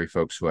military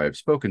folks who I've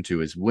spoken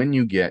to, is when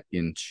you get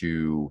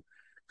into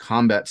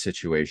combat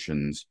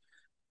situations,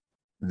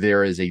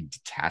 there is a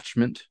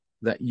detachment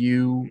that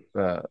you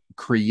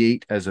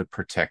create as a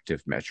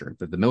protective measure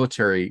that the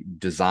military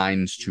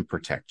designs to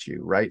protect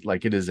you, right?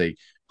 Like it is a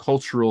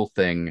cultural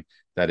thing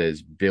that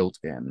is built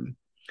in,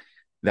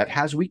 that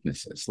has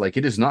weaknesses. Like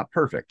it is not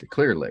perfect,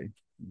 clearly,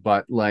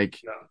 but like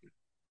No.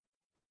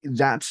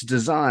 that's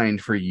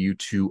designed for you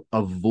to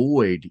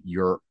avoid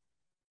your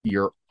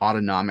your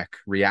autonomic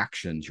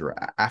reactions, your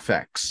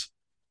affects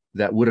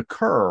that would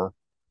occur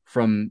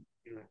from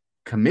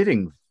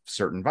committing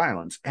certain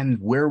violence. And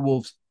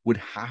werewolves would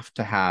have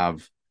to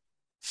have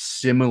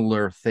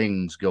similar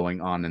things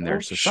going on in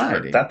their Sure.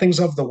 society. That thing's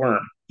of the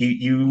worm.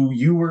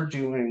 You were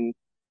doing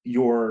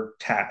your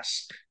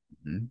task.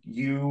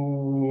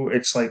 Mhm.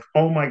 It's like,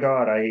 oh my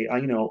God,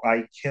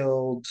 I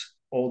killed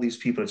all these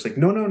people. It's like,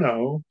 no, no,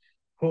 no.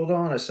 Hold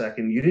on a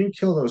second. You didn't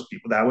kill those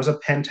people. That was a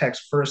Pentex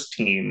first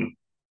team.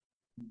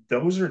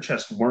 Those are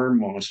just worm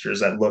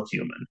monsters that look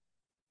human.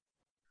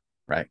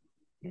 Right.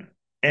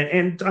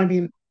 And I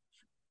mean,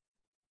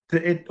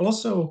 it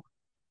also,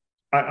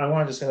 I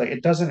wanted to say, like,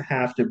 it doesn't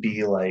have to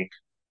be like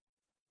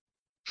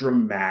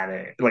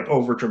dramatic, like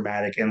over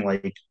dramatic and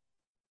like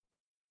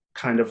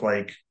kind of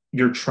like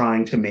you're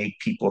trying to make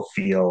people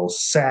feel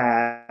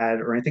sad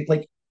or anything.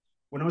 Like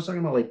when I was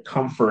talking about like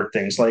comfort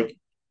things, like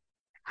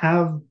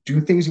have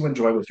do things you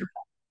enjoy with your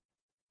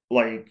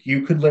like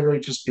you could literally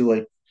just be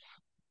like,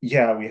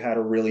 yeah, we had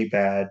a really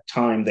bad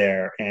time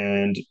there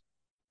and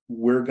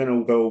we're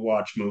gonna go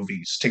watch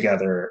movies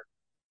together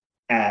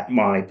at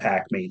my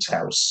pack mate's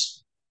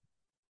house.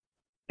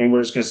 And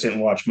we're just gonna sit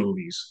and watch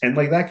movies. And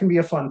like that can be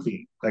a fun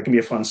thing. That can be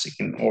a fun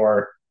scene.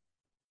 Or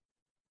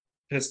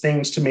just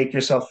things to make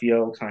yourself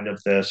feel kind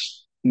of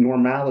this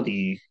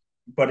normality,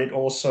 but it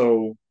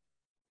also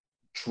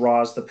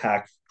draws the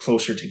pack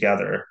closer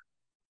together,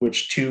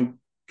 which to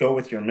go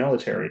with your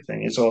military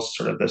thing is also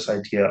sort of this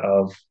idea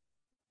of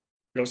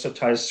it also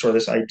ties sort of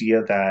this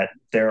idea that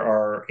there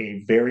are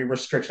a very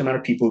restricted amount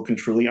of people who can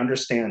truly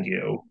understand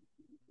you,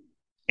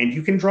 and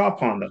you can draw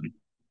upon them,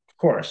 of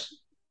course.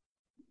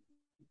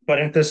 But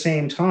at the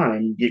same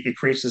time, it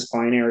creates this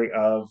binary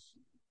of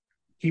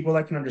people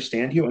that can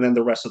understand you and then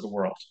the rest of the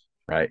world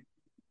Right.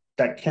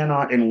 that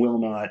cannot and will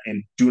not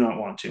and do not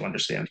want to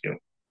understand you.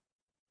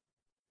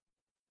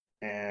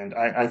 And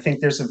I think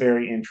there's a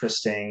very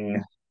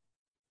interesting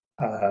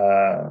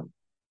uh,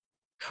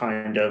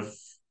 kind of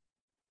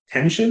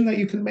tension that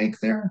you can make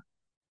there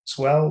as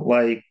well.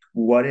 Like,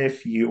 what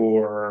if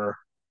you're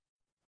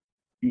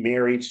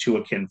married to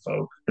a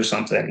kinfolk or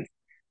something,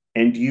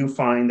 and you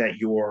find that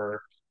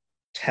you're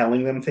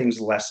telling them things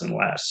less and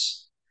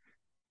less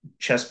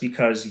just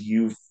because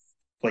you've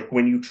like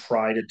when you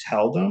try to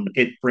tell them,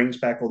 it brings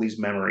back all these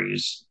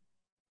memories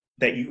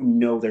that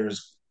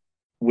there's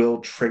will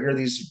trigger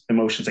these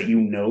emotions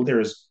that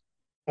there's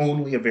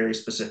only a very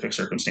specific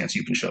circumstance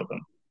you can show them.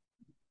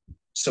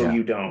 So Yeah.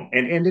 you don't.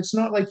 And it's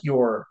not like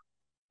you're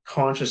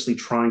consciously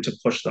trying to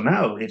push them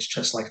out. It's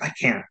just like I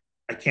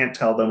can't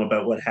tell them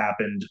about what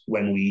happened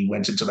when we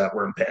went into that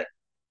worm pit.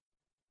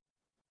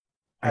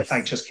 I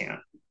I just can't.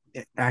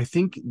 I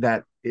think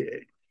that it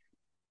It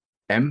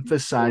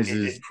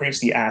emphasizes creates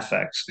the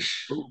affect.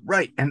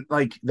 right, and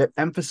like that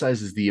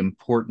emphasizes the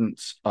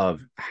importance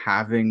of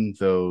having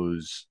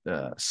those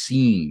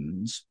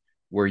scenes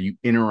where you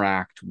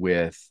interact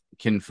with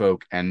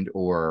kinfolk and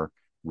or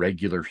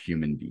regular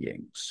human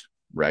beings,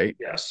 right?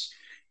 Yes.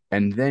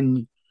 And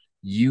then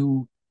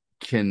you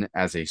can,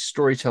 as a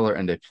storyteller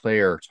and a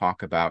player,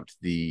 talk about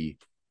the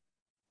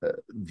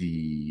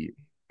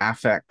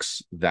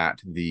affects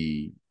that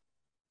the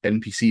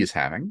NPC is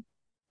having.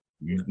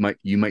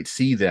 You might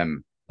see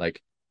them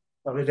like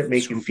How did it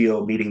make you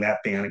feel meeting that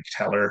bank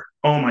teller?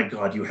 Oh my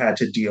God, you had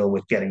to deal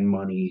with getting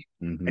money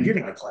and mhm. you're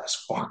not a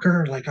glass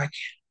walker. Like I can't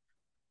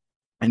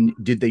And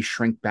did they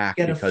shrink back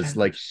get because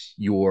like offenders.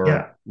 your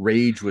Yeah.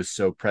 rage was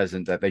so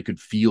present that they could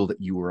feel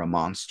that you were a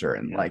monster?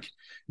 And Yeah. like,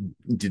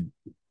 did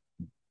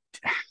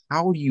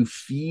how do you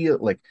feel?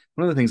 Like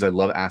one of the things I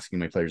love asking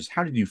my players is,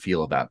 how did you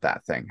feel about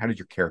that thing? How did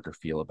your character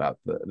feel about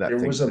that There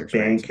thing was that they're a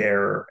bank experiencing?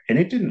 error and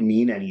it didn't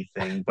mean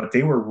anything, but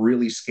they were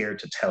really scared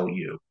to tell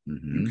you.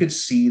 You Hmm. could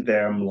see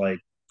them like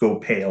go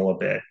pale a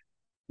bit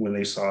when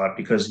they saw it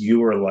because you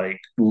were like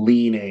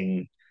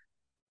leaning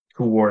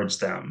towards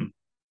them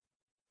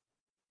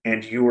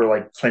and you were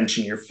like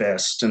clenching your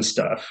fist and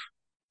stuff.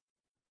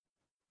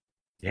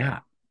 Yeah. Yeah,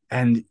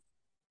 and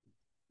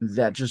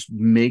that just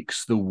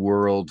makes the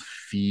world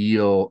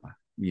feel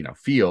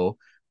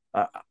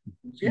uh,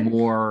 Yeah.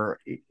 more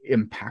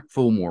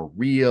impactful, more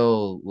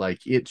real. Like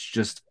it's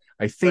just,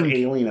 I But think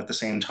alien at the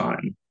same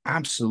time.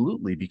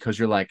 absolutely, because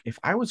you're like, if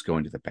I was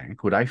going to the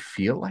bank, would I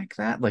feel like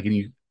that? Like, and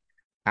you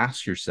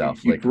ask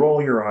yourself, You'd like,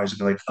 roll your eyes and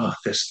be like, oh,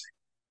 this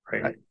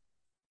thing, uh, right?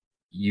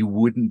 you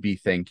wouldn't be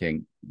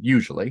thinking,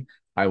 usually,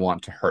 I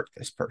want to hurt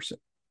this person.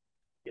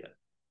 Yeah.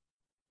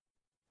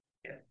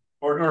 Yeah.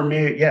 Or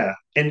maybe, yeah.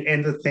 And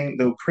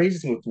the crazy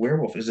thing with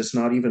werewolf is it's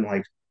not even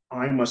like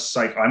I'm a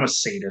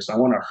sadist. I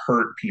want to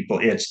hurt people.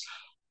 It's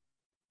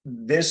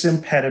this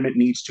impediment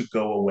needs to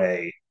go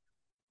away.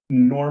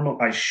 Normal,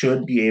 I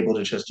should be able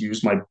to just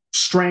use my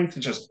strength to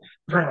just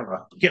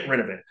get rid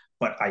of it,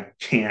 but I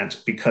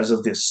can't because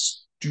of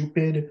this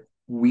stupid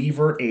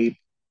Weaver ape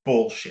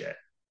bullshit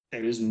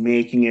that is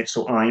making it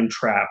so I'm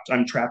trapped.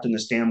 I'm trapped in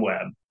this damn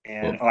web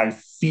and Well, I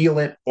feel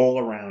it all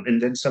around.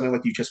 And then something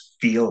like you just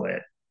feel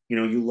it.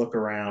 You look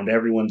around,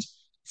 everyone's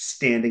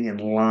standing in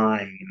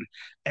line,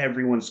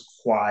 everyone's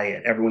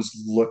quiet, everyone's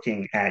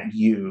looking at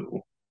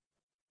you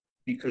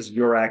because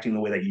you're acting the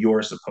way that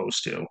you're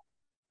supposed to.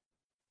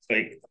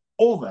 Like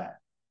all that.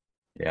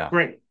 Yeah.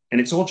 Great. And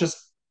it's all just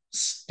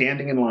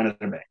standing in line at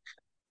the bank.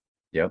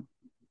 Yep.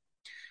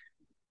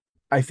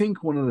 I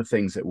think one of the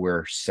things that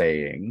we're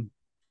saying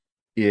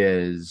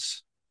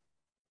is,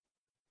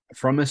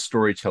 from a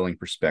storytelling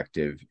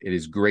perspective, it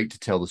is great to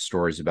tell the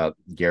stories about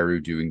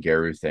Geru doing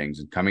Geru things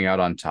and coming out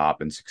on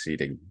top and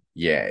succeeding.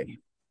 Yay.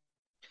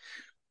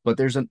 But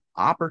there's an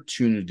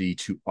opportunity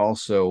to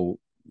also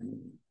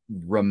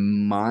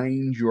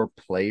remind your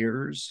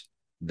players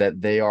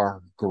that they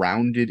are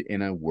grounded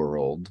in a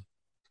world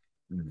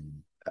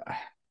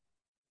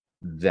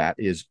that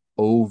is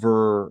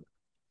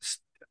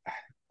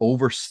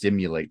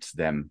overstimulates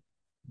them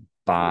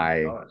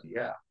by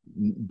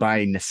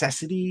by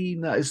necessity,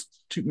 is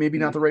maybe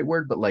not the right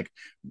word, but like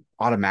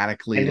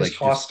automatically, and like just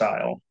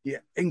hostile. Yeah,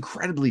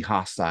 incredibly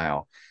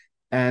hostile.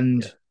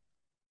 And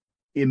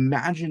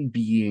imagine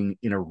being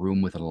in a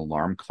room with an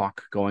alarm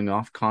clock going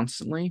off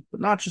constantly,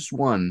 but not just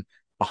one,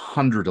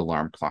 100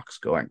 alarm clocks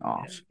going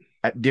off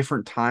at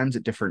different times,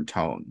 at different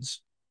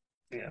tones.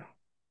 Yeah.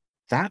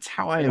 That's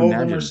how I And all of them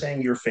are imagine.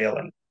 saying you're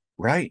failing.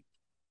 Right.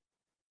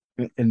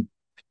 And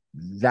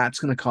that's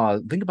going to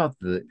cause, think about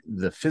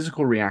the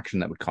physical reaction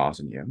that would cause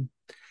in you.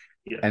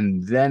 Yeah.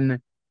 And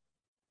then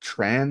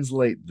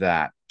translate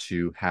that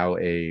to how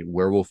a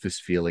werewolf is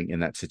feeling in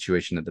that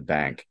situation at the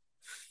bank,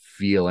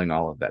 feeling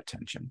all of that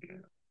tension.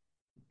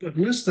 But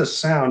what's the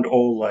sound?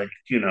 Oh, like,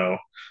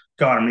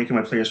 God, I'm making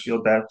my players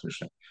feel bad for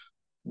shit.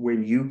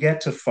 When you get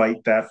to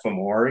fight that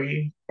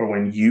Fomori, or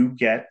when you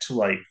get to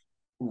like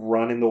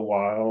run in the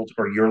wild,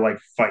 or you're like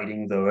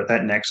fighting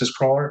that Nexus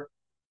crawler,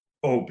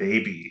 oh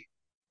baby,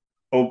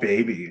 oh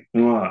baby,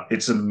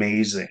 it's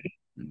amazing.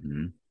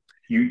 Mm-hmm.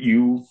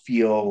 You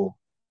feel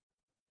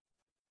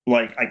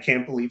like, I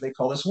can't believe they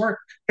call this work.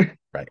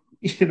 Right.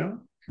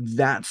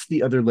 That's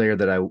the other layer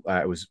that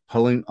I was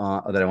pulling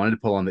on, that I wanted to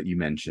pull on, that you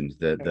mentioned,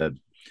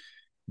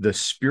 the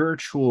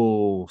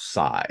spiritual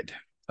side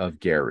of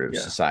Geru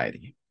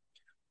society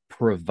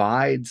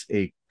provides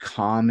a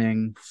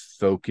calming,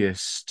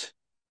 focused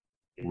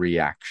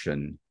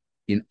reaction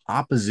in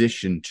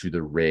opposition to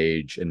the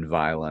rage and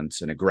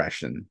violence and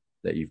aggression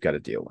that you've got to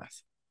deal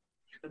with.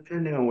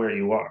 Depending on where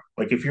you are.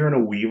 Like if you're in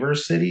a Weaver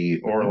city,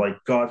 or like,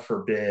 God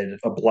forbid,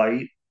 a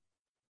Blight.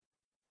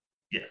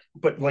 Yeah.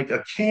 But like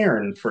a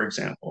Cairn, for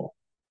example.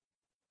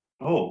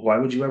 Oh, why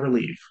would you ever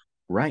leave?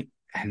 Right.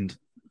 And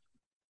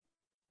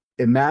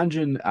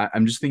imagine,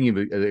 I'm just thinking of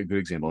a good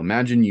example.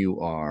 Imagine you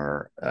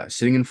are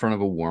sitting in front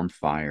of a warm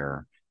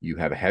fire, you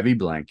have a heavy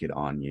blanket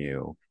on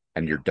you,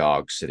 and your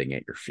dog's sitting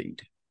at your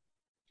feet.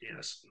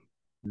 Yes.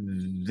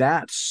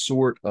 That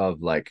sort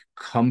of like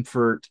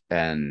comfort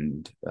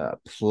and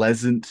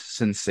pleasant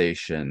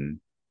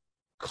sensation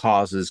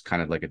causes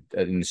kind of like an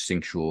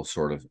instinctual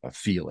sort of a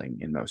feeling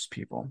in most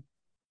people.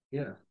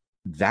 Yeah.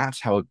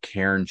 That's how a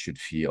Cairn should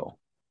feel.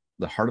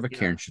 The heart of a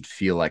Cairn should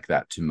feel like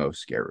that to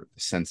most Geru.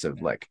 The sense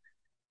of like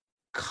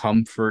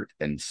comfort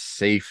and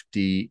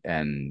safety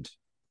and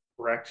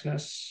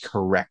correctness,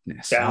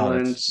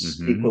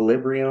 balance,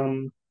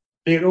 equilibrium.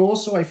 It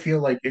also, I feel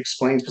like,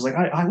 explains, because like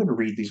I would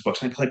read these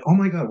books and I'd be like, oh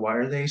my God, why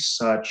are they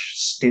such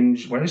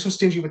stingy? Why are they so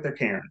stingy with their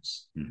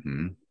Cairns?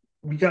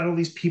 We got all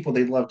these people,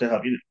 they'd love to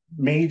help you.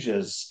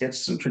 Mages, get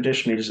some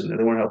tradition mages in there,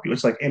 they want to help you.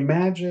 It's like,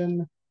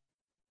 imagine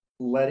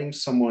letting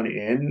someone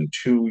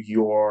into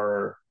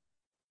your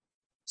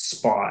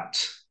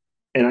spot.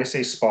 And I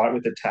say spot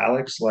with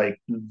italics, like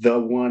the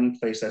one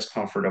place that's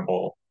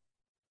comfortable.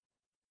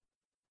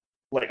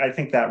 Like, I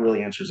think that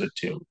really answers it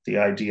too. The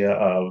idea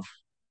of,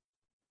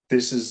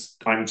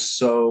 I'm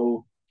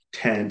so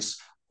tense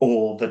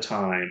all the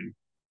time.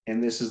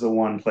 And this is the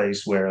one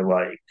place where,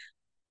 like,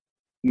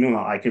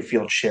 I could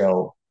feel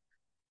chill.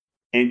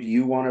 And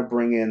you want to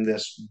bring in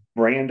this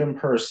random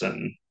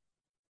person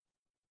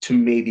to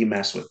maybe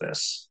mess with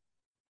this.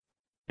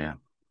 Yeah.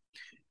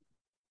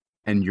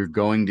 And you're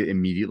going to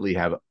immediately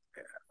have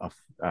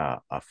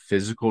a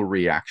physical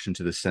reaction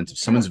to the sense of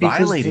someone's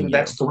violating you.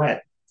 That's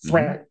threat.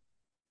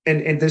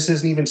 And this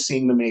isn't even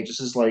seeing the mage. This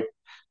is like,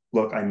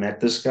 look, I met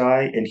this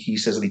guy and he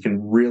says that he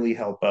can really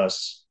help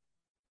us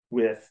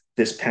with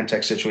this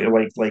Pentex situation.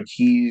 Like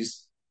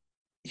he's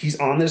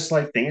on this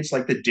like thing. It's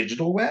like the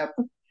digital web.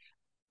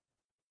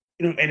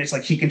 And it's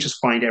like he can just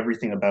find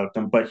everything about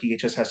them, but he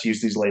just has to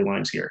use these ley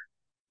lines here.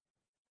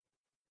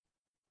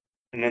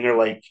 And then they're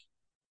like,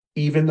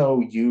 even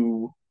though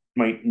you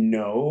might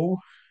know,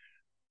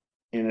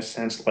 in a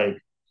sense, like,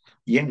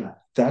 yeah,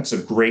 that's a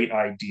great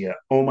idea.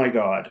 Oh my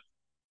God,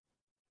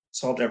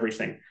 solved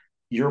everything.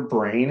 Your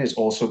brain is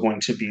also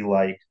going to be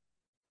like,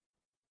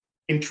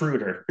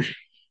 intruder.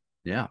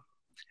 Yeah.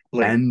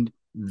 Like, and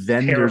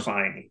then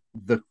terrifying.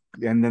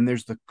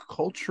 There's the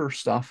culture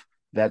stuff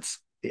that's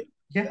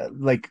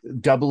like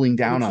doubling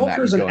down on that.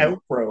 Culture is an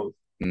outgrowth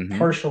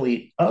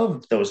partially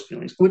of those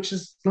feelings, which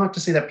is not to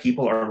say that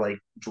people are like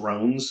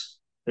drones.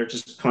 They're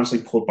just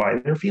constantly pulled by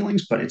their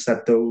feelings, but it's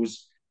that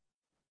those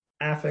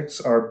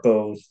affects are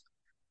both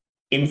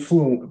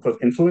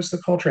influence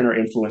the culture and are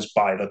influenced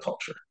by the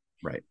culture.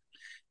 Right.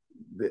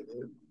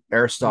 what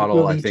Aristotle,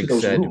 will I lead to think,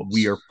 those said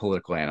we rules? are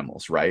political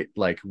animals, right?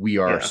 Like we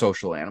are Yeah,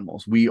 social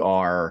animals. We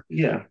are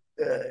yeah,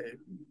 uh,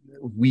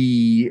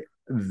 we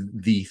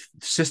the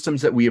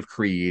systems that we have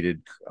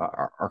created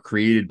are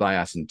created by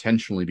us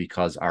intentionally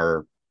because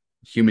our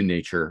human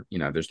nature,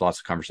 there's lots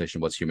of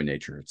conversation what's human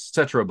nature,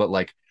 etc. But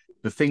like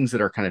the things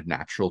that are kind of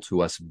natural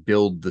to us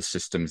build the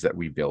systems that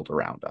we build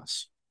around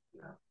us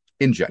yeah.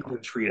 in People general.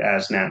 treat it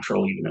as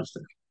natural, even if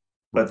they're,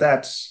 but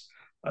that's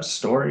a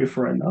story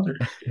for another.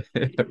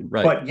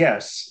 Right. But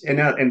yes, and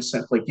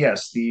like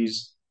yes, the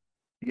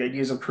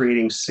ideas of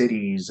creating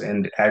cities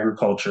and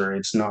agriculture,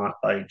 it's not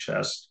like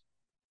just,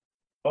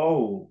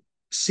 oh,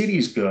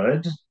 cities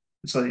good.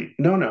 It's like,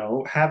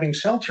 no, having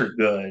shelter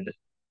good,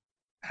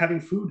 having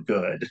food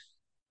good.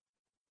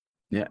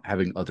 Yeah,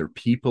 having other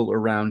people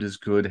around is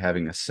good.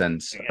 Having a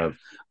sense Yeah, of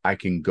I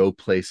can go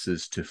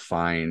places to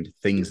find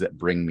things that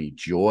bring me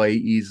joy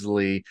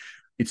easily.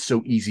 It's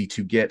so easy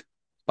to get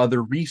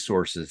other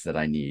resources that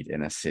I need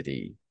in a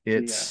city. yeah.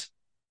 It's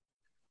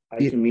I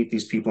it can meet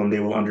these people and they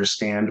will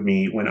understand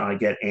me when I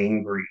get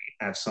angry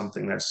at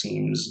something that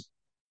seems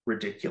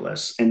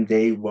ridiculous, and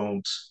they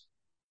won't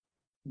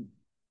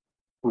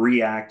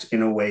react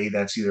in a way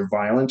that's either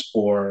violent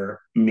or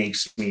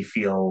makes me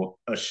feel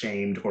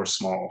ashamed or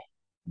small.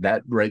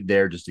 that right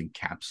there just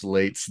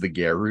encapsulates the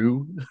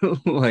Geru,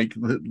 like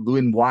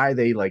when why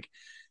they like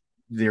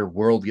their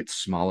world gets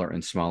smaller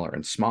and smaller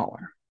and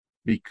smaller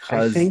I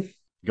because think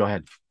go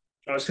ahead.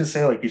 I was gonna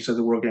say, like you said,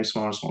 the world getting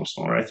smaller, smaller,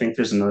 smaller. I think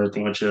there's another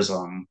thing which is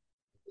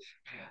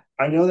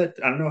I know that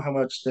I don't know how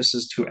much this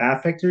is to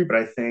affect theory, but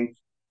I think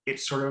it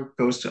sort of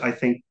goes to I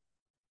think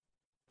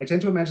I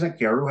tend to imagine that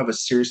Garu have a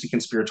seriously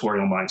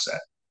conspiratorial mindset.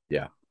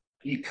 Yeah,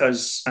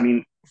 Because I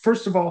mean,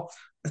 first of all,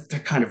 they're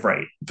kind of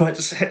right,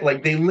 but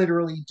like they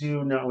literally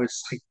do know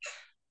it's like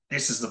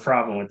this is the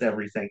problem with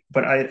everything.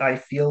 But I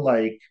feel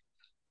like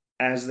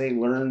as they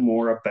learn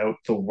more about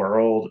the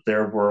world,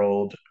 their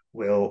world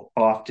will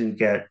often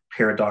get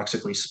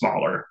paradoxically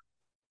smaller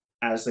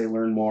as they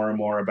learn more and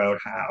more about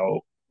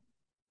how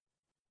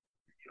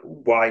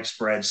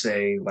widespread,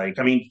 say, like,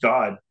 I mean,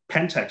 God,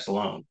 Pentex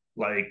alone,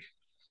 like,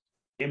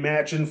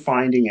 imagine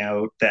finding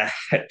out that,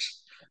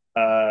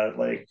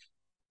 like,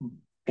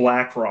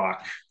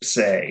 BlackRock,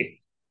 say,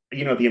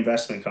 the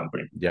investment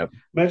company. yep,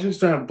 Imagine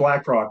if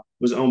BlackRock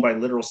was owned by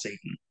literal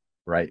Satan,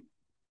 right.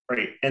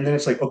 right? And then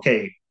it's like,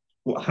 okay,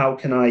 well, how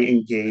can I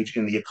engage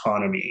in the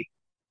economy?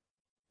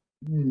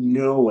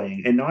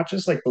 Knowing, and not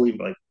just like believing,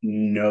 like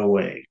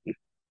knowing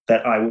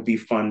that I will be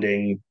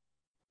funding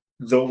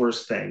the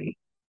worst thing,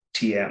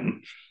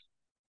 TM.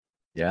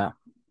 Yeah.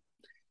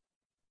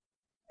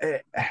 Eh,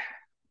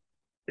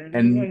 and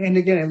And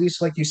again, at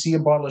least like you see a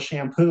bottle of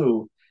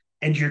shampoo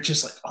and you're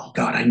just like, oh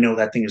God, I know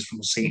that thing is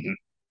from Satan.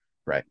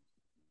 right.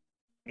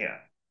 Yeah.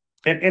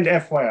 And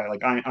FYI,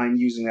 like I'm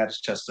using that as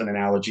just an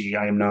analogy.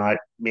 I am not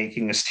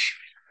making a statement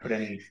about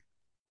any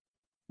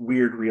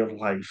weird real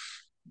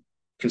life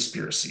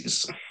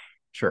conspiracies.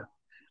 Sure.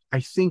 I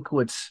think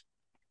what's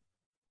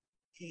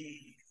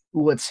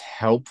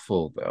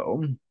helpful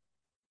though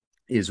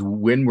is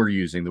when we're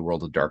using the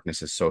world of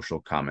darkness as social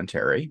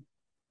commentary,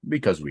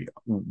 because we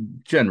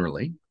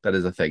generally that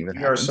is a thing that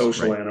We are happens,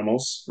 social right?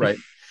 animals. Right.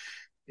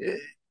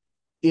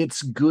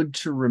 It's good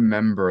to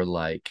remember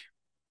like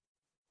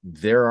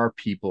there are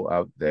people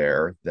out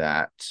there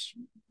that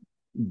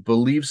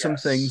believe some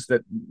things Yes.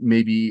 that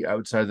maybe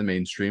outside the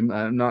mainstream.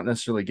 I'm not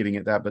necessarily getting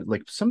at that, but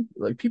like some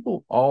like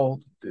people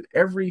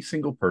every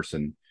single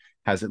person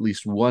has at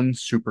least one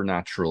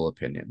supernatural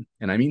opinion.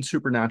 And I mean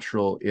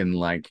supernatural in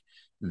like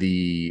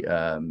the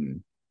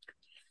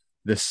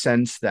the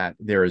sense that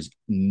there is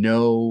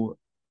no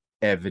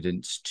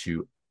evidence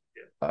to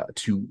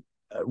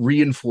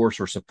reinforce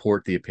or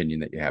support the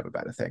opinion that you have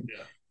about a thing.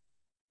 Yeah.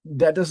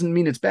 That doesn't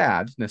mean it's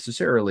bad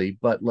necessarily,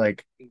 but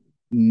like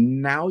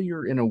now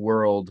you're in a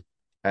world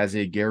as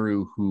a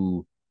Geru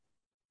who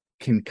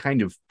can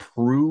kind of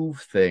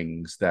prove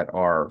things that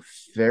are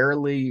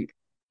fairly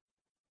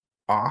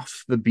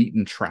off the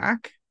beaten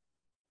track.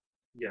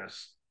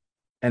 Yes.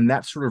 And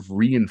that sort of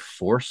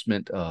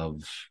reinforcement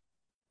of,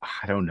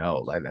 I don't know,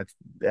 like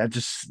that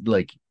just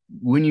like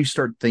when you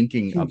start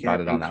thinking Can about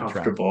get it on that track.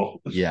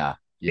 uncomfortable. Yeah.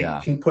 It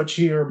Yeah. can put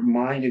your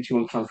mind into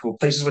uncomfortable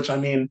places, which I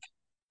mean,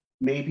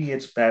 maybe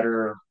it's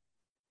better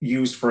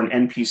used for an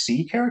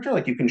NPC character.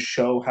 Like you can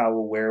show how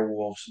a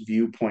werewolf's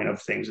viewpoint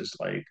of things is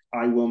like,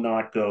 I will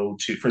not go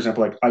to, for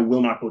example, like I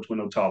will not go to an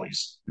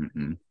Otalis.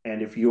 Mm-hmm.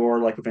 And if you're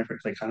like a vampire,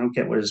 like I don't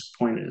get what his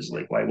point is.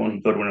 Like, why won't he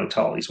go to an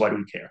Otalis? Why do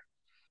we care?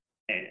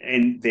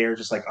 And they're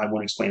just like, I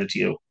won't explain it to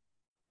you.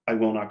 I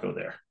will not go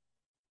there.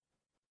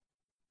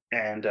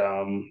 And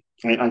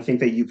I think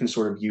that you can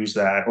sort of use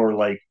that, or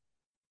like,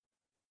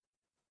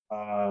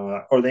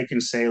 or they can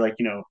say like,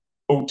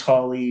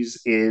 Otalis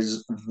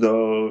is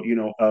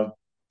the,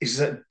 is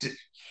that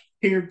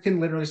here can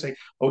literally say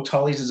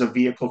Otalis is a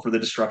vehicle for the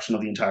destruction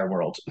of the entire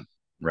world,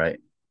 Right.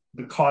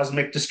 the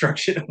cosmic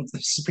destruction of the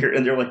spirit.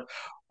 And they're like,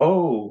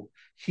 oh,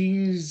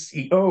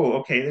 oh,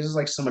 okay, this is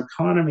like some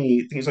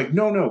economy thing. He's like,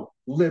 no,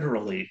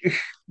 literally.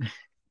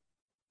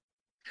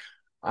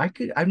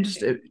 I'm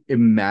just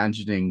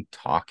imagining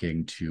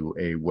talking to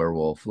a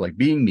werewolf, like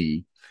being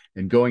me,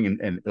 and going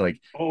and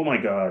like Oh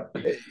my God.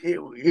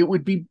 it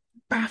would be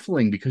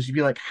baffling because you'd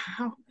be like,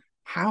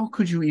 how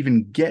could you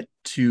even get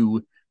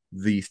to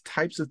these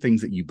types of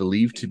things that you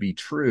believe to be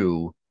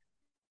true?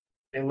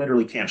 They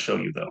literally can't show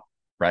you though,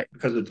 Right.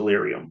 because of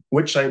delirium,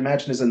 which I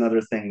imagine is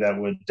another thing that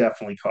would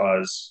definitely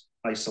cause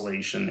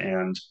isolation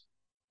and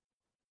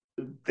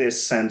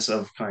this sense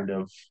of kind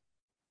of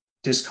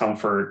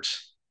discomfort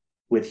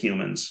with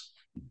humans.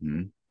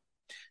 Mm-hmm.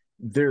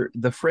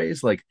 The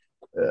phrase like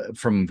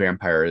from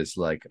vampire is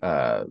like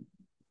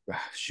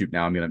shoot,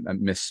 now I'm gonna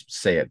miss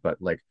say it,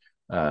 but like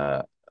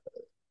uh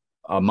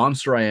a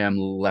monster I am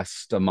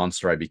lest a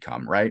monster I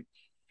become, right?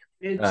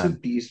 It's a um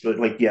beast, but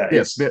like, yeah,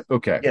 yeah, it's,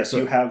 okay, yes,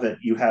 you have it.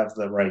 You have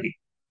the right.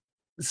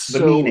 The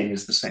so meaning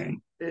is the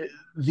same.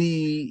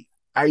 the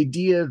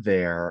idea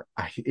there,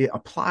 it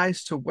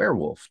applies to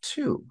werewolf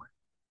too.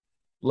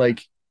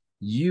 Like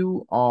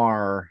you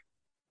are,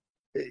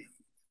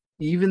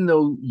 even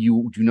though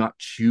you do not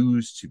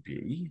choose to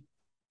be,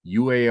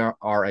 you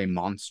are a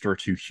monster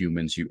to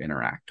humans you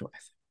interact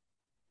with.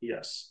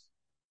 Yes.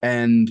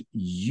 And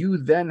you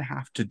then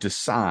have to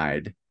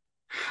decide,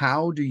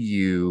 how do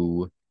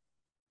you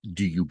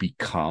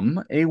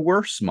become a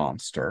worse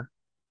monster,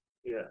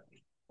 Yeah.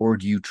 or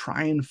do you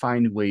try and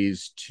find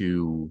ways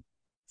to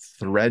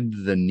thread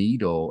the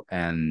needle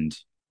and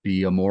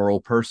be a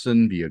moral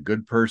person, be a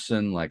good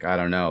person? Like, I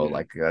don't know, Yeah.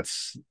 like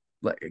that's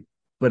like,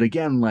 but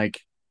again,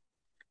 like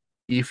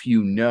if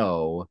you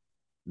know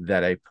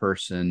that a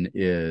person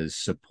is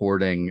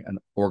supporting an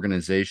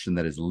organization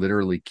that is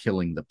literally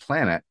killing the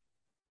planet,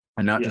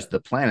 and not Yeah. just the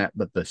planet,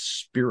 but the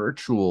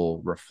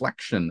spiritual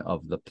reflection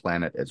of the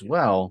planet as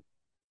well.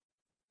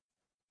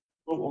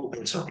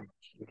 So,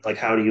 like,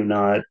 how do you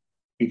not?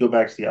 We go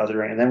back to the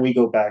other end, and then we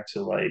go back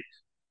to like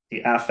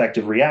the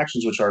affective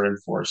reactions, which are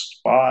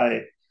enforced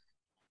by,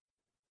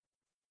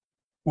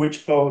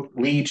 which both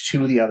lead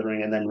to the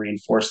othering and then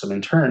reinforce them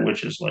in turn.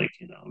 Which is like,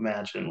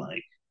 imagine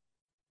like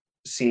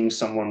seeing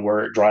someone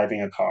were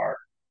driving a car,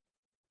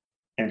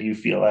 and you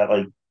feel that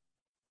like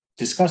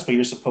disgust, but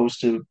you're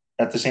supposed to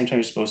at the same time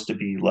you're supposed to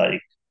be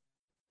like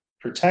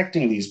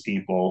protecting these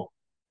people.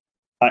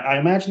 I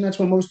imagine that's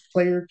what most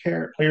players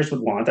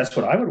would want. That's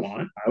what I would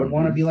want. I would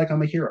want to Mm-hmm. be like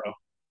I'm a hero.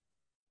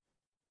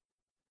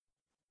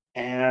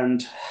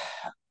 And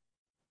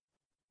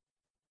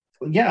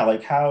yeah,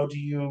 like how do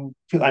you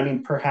feel? I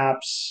mean,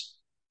 perhaps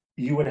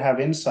you would have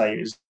insight.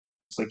 Is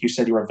like you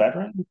said, you're a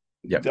veteran.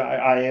 Yep.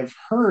 I have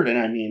heard, and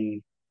I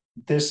mean,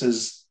 this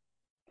is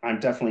I'm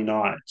definitely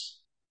not.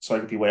 So I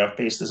could be way off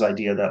base. This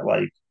idea that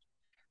like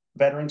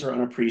veterans are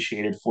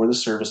unappreciated for the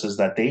services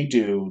that they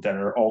do that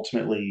are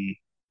ultimately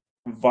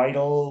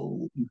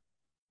vital.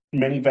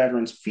 Many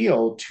veterans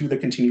feel to the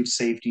continued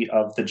safety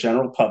of the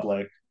general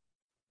public,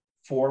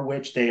 for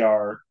which they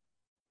are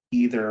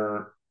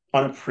either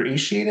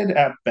unappreciated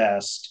at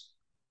best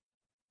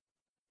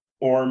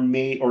or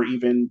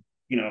even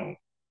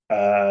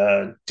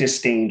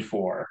disdained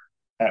for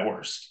at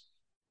worst.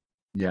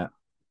 Yeah.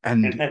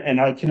 and, And and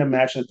and I can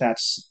imagine that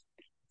that's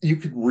you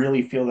could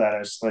really feel that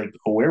as like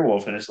a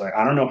werewolf, and it's like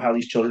I don't know how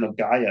these children of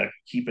Gaia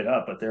keep it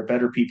up, but they're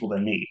better people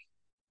than me.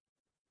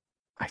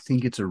 I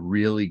think it's a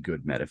really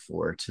good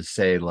metaphor to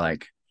say,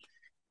 like,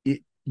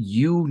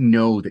 you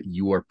know that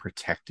you are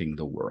protecting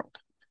the world.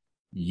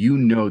 You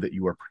know that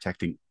you are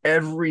protecting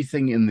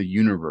everything in the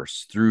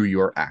universe through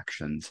your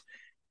actions,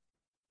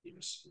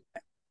 Yes.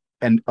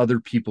 and other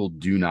people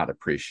do not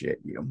appreciate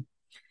you.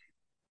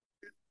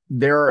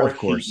 There are, Or of hate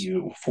course,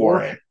 you for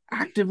or it.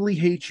 actively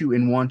hate you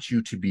and want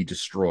you to be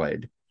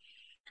destroyed.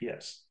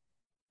 Yes,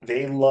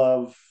 they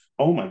love.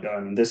 Oh my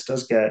god, and this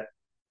does get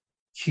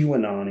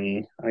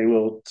QAnon-y, I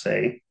will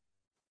say.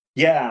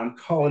 Yeah, I'm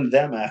calling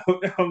them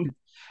out.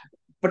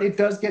 But it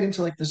does get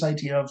into like this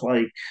idea of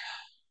like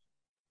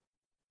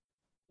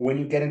when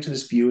you get into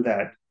this view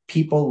that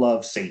people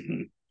love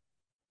Satan,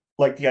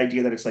 like the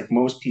idea that it's like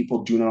most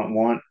people do not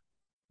want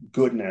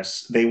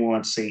goodness, they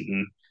want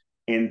Satan,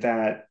 and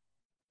that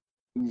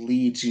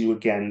leads you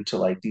again to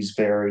like these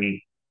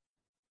very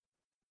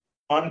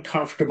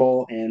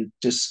uncomfortable and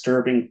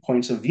disturbing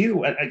points of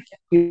view. And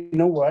you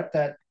know what?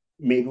 That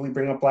maybe we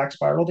bring up Black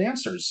Spiral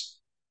Dancers,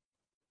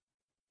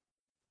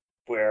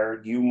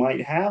 where you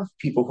might have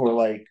people who are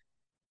like,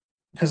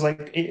 because like,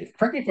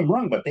 correct me if I'm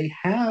wrong, but they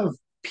have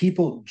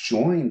people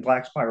join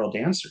Black Spiral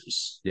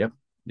Dancers. Yep.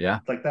 Yeah.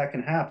 Like that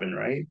can happen,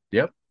 right?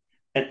 Yep.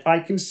 And I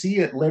can see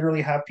it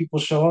literally have people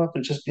show up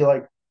and just be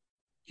like,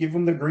 give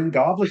them the Green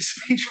Goblin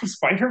speech from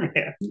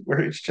Spider-Man, where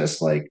it's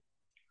just like,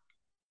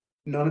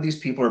 none of these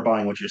people are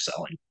buying what you're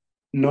selling.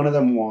 None of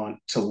them want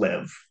to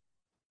live.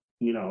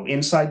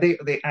 Inside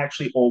they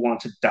actually all want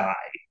to die.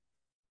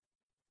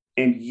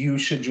 And you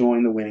should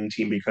join the winning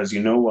team because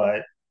you know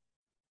what?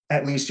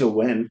 At least you'll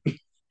win.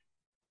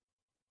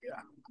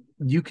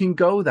 You can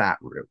go that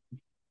route.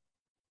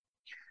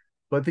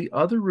 But the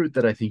other route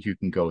that I think you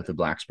can go with the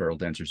Black Spiral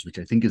Dancers, which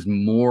I think is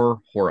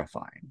more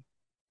horrifying,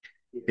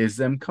 is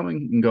them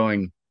coming and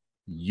going,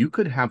 you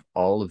could have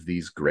all of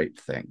these great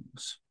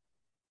things,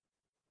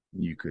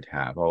 You could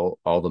have all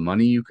the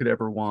money you could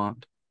ever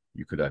want.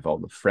 You could have all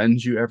the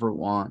friends you ever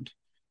want.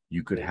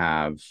 You could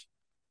have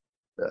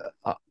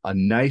a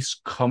nice,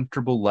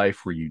 comfortable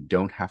life where you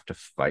don't have to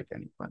fight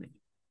anybody.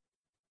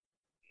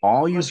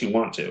 All Unless you've you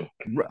want to.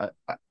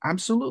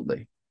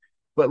 absolutely,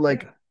 but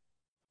like Yeah.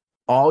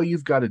 all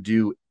you've got to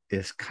do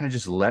is kind of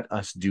just let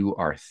us do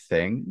our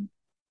thing,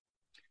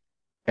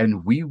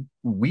 and we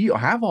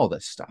have all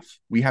this stuff.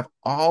 We have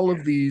all Yeah.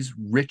 of these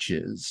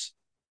riches,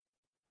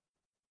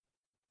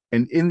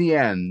 and in the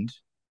end,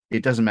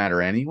 it doesn't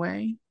matter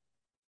anyway.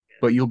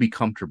 But you'll be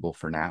comfortable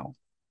for now.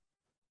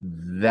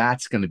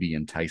 That's going to be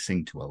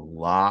enticing to a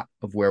lot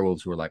of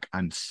werewolves who are like,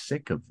 I'm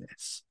sick of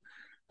this.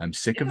 I'm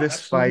sick of Yeah, this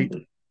fight.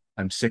 absolutely.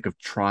 I'm sick of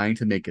trying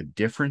to make a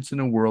difference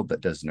in a world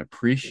that doesn't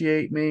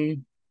appreciate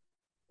me.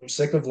 I'm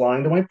sick of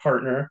lying to my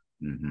partner.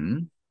 Mm-hmm.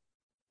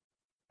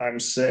 I'm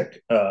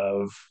sick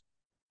of,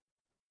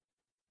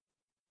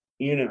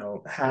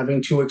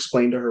 having to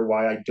explain to her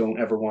why I don't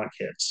ever want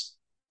kids.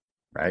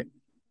 Right.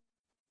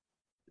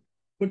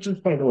 Which is,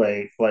 by the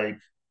way, like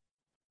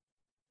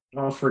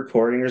off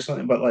recording or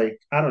something, but like,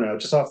 I don't know,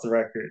 just off the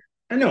record.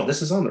 I know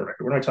this is on the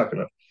record. What am I talking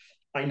about?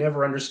 I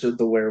never understood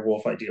the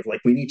werewolf idea of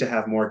like, we need to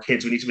have more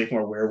kids. We need to make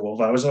more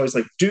werewolf. I was always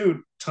like, dude,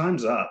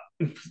 time's up.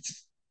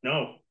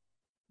 No,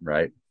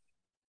 Right.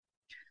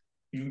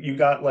 you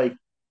got like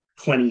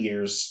 20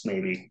 years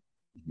maybe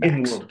in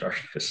Max. World of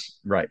Darkness.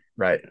 Right.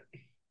 Right.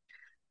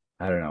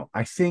 I don't know.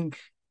 I think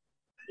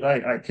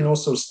I can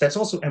also, that's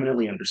also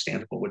eminently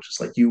understandable, which is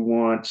like, you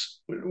want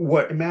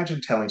what,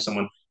 imagine telling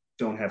someone,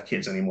 don't have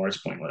kids anymore. It's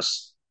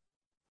pointless.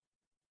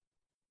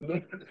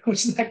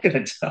 What's that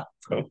going to tell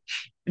them?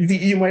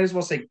 You might as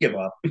well say, give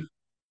up.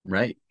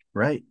 right.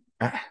 Right.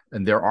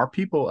 And there are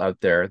people out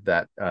there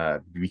that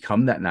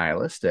become that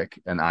nihilistic,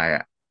 and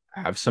I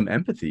have some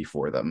empathy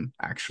for them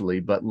actually.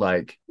 But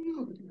like,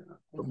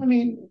 I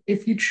mean,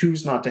 if you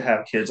choose not to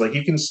have kids, like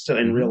you can still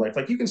in real mhm, life,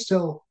 like you can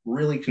still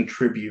really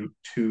contribute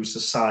to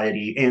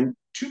society and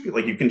to people.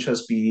 Like you can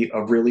just be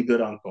a really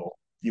good uncle.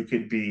 You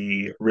could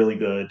be a really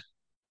good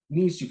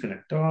niece. You can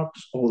adopt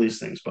all these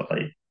things. But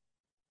like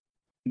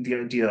the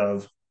idea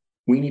of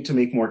we need to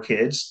make more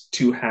kids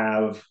to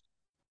have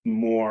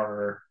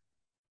more,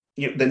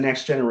 the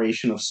next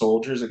generation of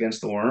soldiers against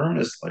the worm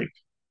is like,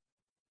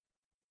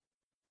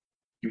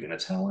 you gonna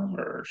tell him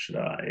or should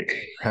I?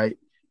 right.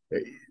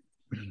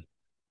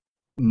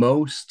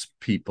 Most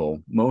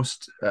people,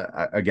 most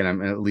again, I'm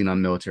going to lean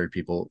on military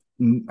people.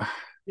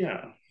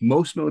 Yeah.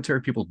 Most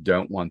military people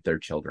don't want their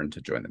children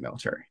to join the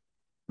military,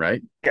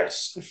 right?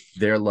 Yes.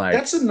 They're like,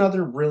 That's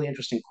another really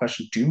interesting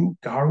question. Do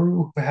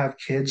Garu who have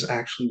kids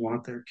actually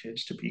want their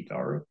kids to be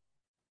Garu?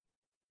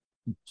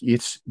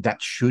 it's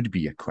that should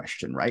be a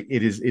question, right?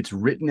 It's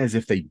written as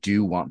if they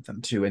do want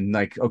them to, and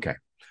like, okay,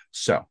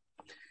 so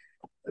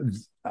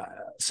uh,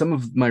 some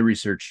of my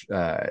research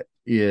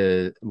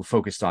is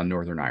focused on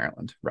Northern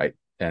Ireland, right,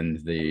 and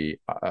the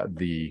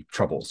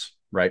Troubles,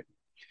 right?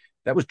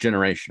 That was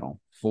generational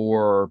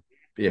for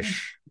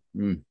ish.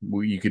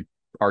 You could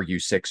argue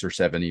 6 or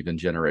 7 even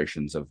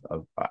generations of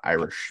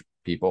Irish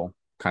people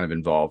kind of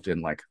involved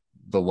in like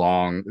the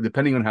long,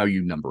 depending on how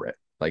you number it.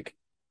 Like,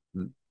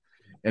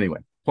 anyway,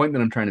 point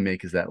that I'm trying to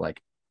make is that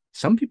like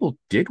some people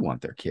did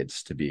want their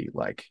kids to be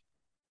like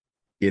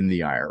in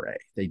the IRA.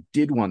 They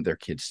did want their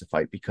kids to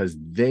fight because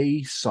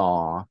they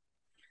saw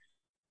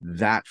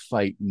that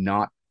fight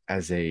not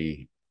as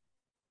a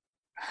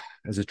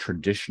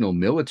traditional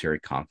military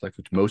conflict,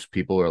 which most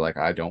people are like,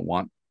 I don't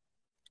want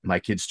my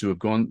kids to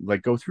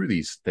have go through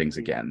these things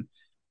again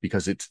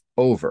because it's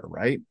over,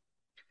 right?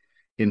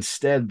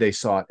 Instead, they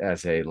saw it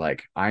as a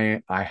like,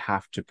 I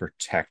have to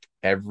protect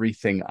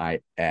everything I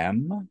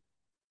am,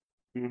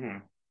 Mm-hmm.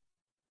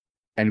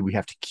 and we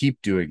have to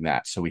keep doing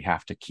that. So we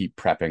have to keep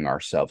prepping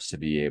ourselves to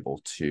be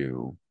able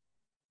to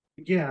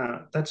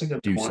Yeah, that's a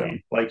good do so.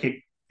 point.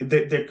 Like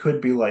there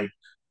could be like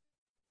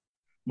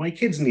my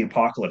kid's in the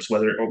apocalypse,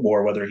 whether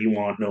he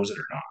knows it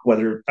or not.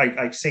 Whether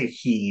I say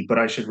he, but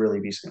I should really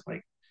be saying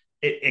like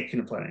it can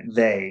apply.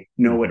 They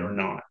know it or Mm-hmm.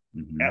 not.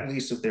 Mm-hmm. At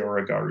least if they were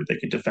a Garu, they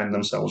could defend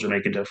themselves or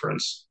make a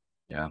difference.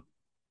 Yeah.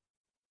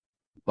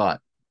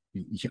 But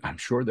I'm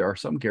sure there are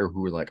some Gare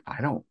who are like,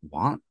 I don't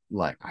want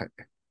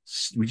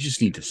we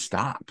just need to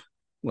stop.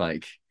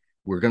 Like,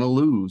 we're gonna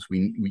lose.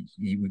 We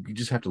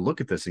just have to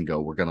look at this and go,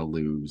 we're gonna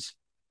lose.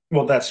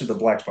 Well, that's who the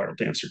Black Spiral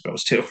Dancer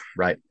goes to.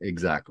 Right,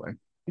 exactly.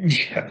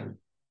 Yeah.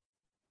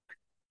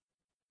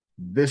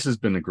 This has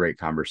been a great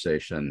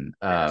conversation.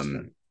 Yes.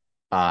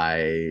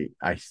 I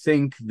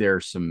think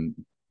there's some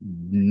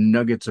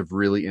nuggets of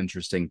really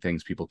interesting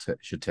things people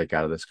should take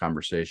out of this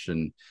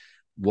conversation.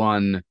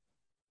 One,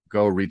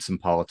 go read some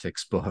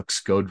politics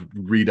books, go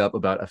read up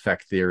about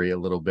effect theory a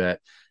little bit.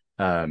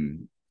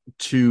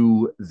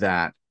 Two,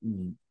 that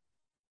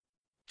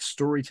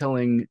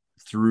storytelling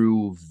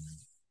through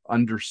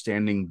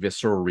understanding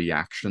visceral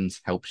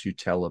reactions helps you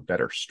tell a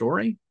better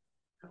story.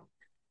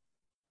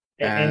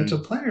 And to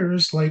And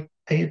players, like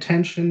pay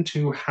attention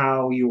to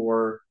how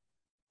your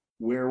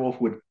werewolf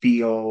would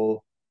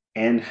feel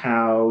and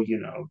how,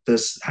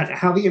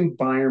 how the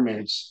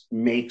environment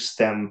makes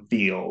them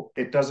feel.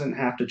 It doesn't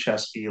have to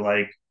just be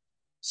like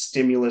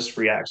stimulus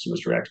react,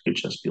 stimulus react. It could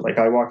just be like,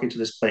 I walk into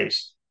this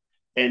place,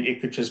 and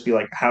it could just be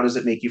like, how does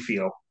it make you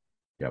feel?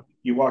 Yep.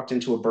 You walked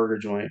into a burger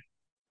joint,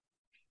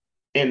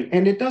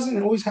 and it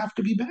doesn't always have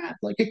to be bad.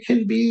 Like, it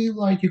can be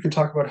like, you can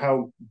talk about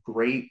how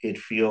great it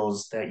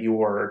feels that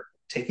you are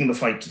taking the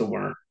fight to the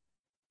winner,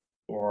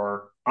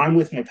 or I'm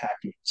with my pack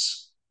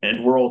mates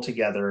and we're all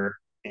together,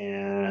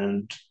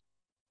 and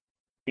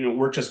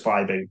we're just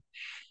vibing.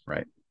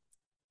 Right.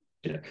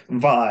 Yeah.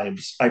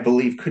 Vibes, I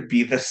believe, could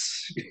be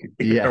this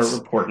are Yes.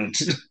 important.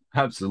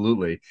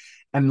 Absolutely.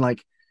 And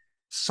like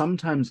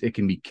sometimes it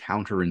can be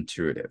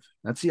counterintuitive.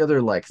 That's the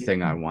other like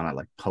thing I want to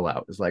like pull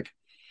out is like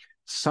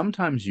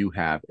sometimes you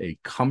have a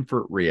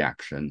comfort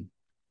reaction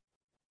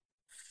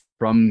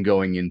from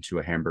going into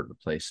a hamburger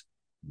place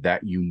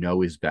that you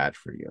know is bad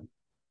for you.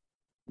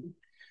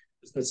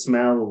 The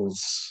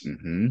smells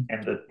Mm-hmm.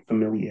 and the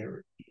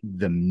familiarity.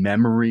 The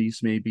memories,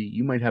 maybe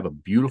you might have a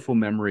beautiful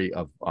memory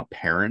of a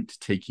parent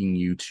taking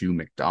you to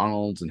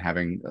McDonald's and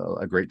having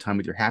a great time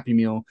with your Happy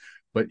Meal.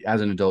 But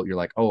as an adult, you're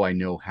like, oh, I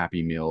know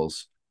Happy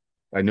Meals.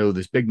 I know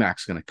this Big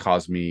Mac's going to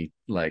cause me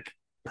like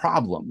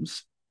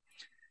problems.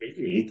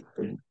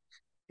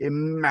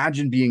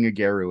 Imagine being a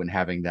Geru and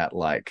having that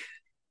like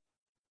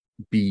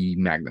be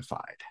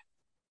magnified.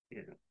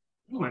 Yeah.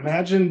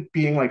 Imagine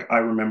being like, I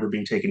remember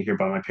being taken here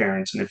by my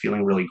parents and it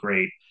feeling really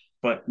great.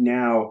 But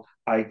now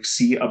I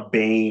see a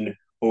Bane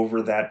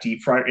over that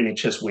deep fryer and it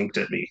just winked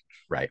at me.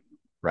 Right.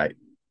 Right.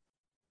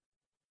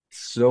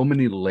 So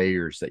many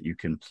layers that you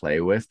can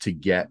play with to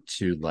get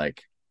to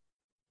like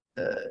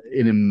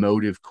an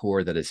emotive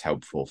core that is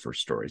helpful for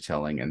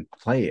storytelling and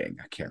playing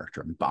a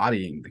character,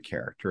 embodying the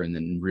character, and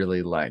then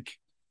really like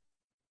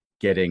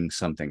getting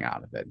something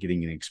out of it,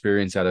 getting an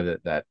experience out of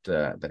it that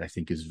I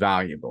think is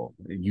valuable,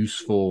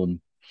 useful,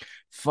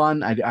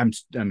 fun.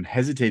 I'm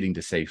hesitating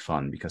to say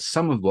fun because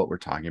some of what we're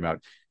talking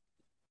about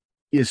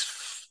is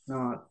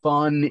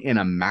fun in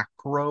a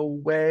macro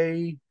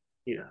way.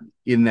 Yeah.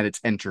 In that it's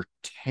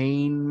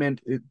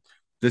entertainment.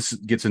 This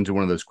gets into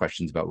one of those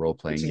questions about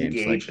role-playing games.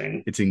 Engaging.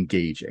 Like it's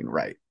engaging,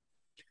 right?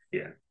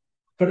 Yeah.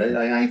 But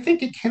I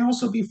think it can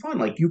also be fun.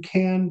 Like, you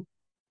can,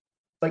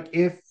 like,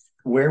 if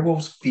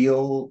werewolves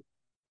feel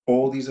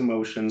all these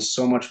emotions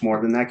so much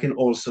more, then that can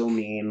also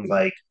mean,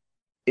 like,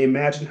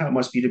 imagine how it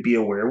must be to be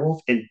a werewolf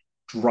and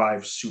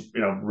drive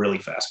really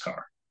fast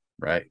car.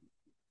 Right.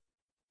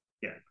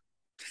 Yeah.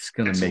 It's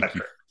gonna make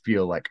you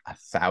feel like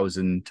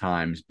 1,000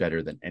 times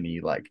better than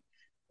any like.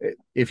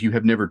 If you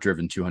have never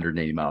driven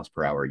 280 miles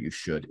per hour, you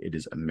should. It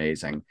is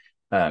amazing.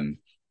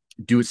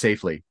 Do it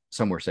safely,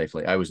 somewhere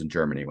safely. I was in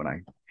Germany when I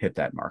hit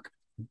that mark.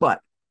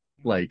 But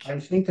like, I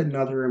think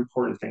another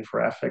important thing for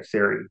affect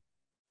theory,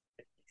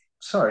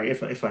 sorry,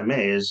 if I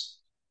may, is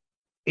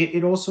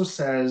it also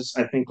says,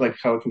 I think, like,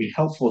 how it can be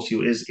helpful to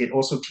you is it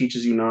also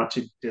teaches you not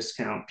to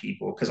discount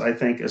people. Because I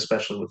think,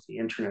 especially with the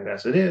internet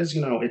as it is,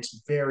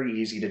 it's very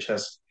easy to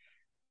just,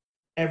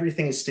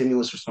 everything is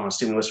stimulus response,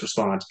 stimulus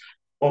response.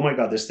 Oh my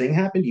God, this thing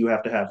happened. You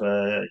have to have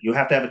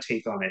a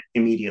take on it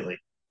immediately.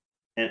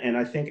 And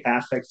I think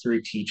affect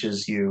theory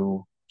teaches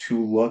you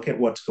to look at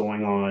what's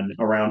going on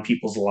around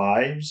people's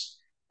lives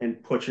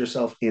and put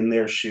yourself in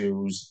their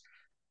shoes.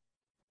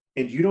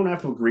 And you don't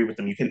have to agree with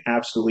them. You can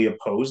absolutely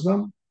oppose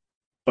them,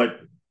 but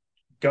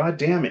God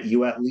damn it,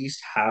 you at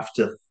least have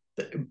to.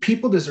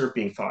 People deserve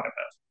being thought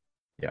about.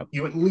 yeah,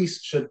 You at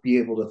least should be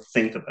able to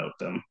think about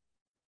them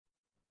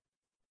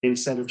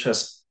instead of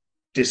just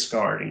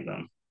discarding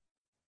them.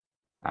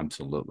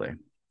 absolutely.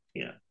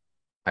 Yeah.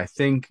 I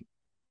think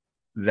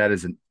that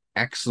is an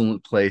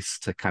excellent place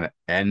to kind of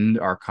end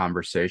our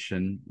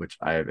conversation, which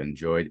I have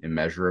enjoyed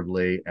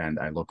immeasurably, and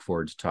I look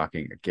forward to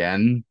talking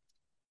again.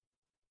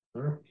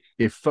 Sure.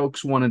 If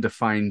folks wanted to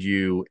find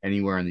you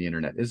anywhere on the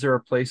internet, is there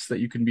a place that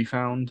you can be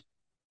found?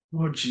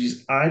 Oh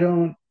geez, I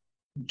don't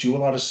do a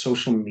lot of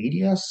social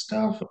media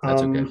stuff.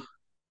 That's okay.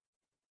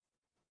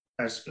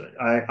 That's good.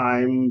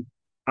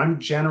 I'm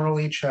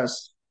generally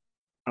just,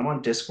 I'm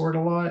on Discord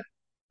a lot.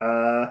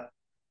 Uh,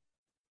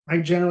 I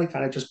generally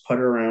kind of just put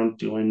around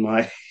doing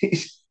my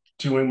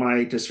doing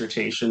my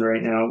dissertation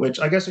right now, which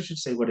I guess I should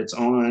say what it's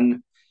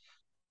on.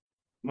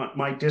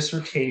 My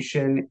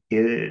dissertation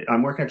is,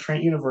 I'm working at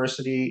Trent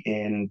University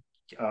in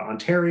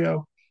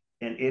Ontario,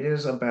 and it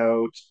is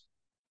about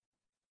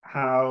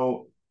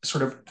how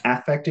sort of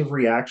affective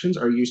reactions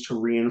are used to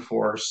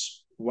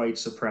reinforce white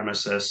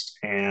supremacist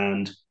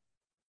and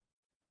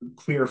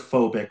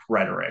queerphobic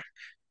rhetoric,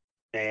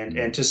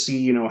 and to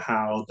see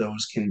how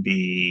those can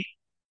be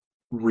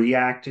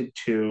reacted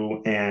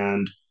to,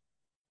 and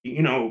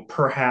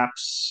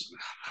perhaps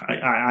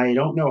I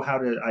don't know how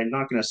to, I'm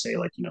not going to say,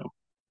 like,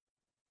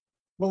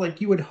 well,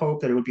 like, you would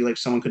hope that it would be like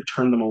someone could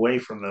turn them away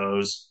from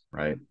those,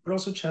 Right. but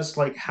also just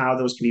like how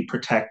those can be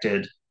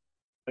protected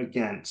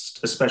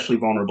against especially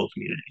vulnerable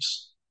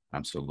communities.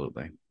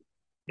 Absolutely.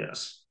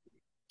 Yes.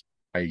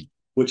 I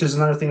Which is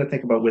another thing to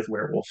think about with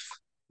werewolf.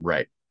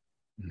 Right.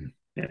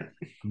 Yeah.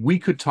 We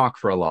could talk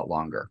for a lot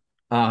longer.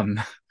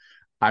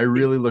 I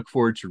really look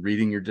forward to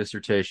reading your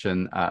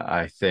dissertation.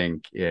 I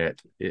think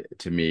it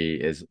to me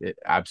is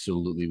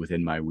absolutely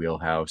within my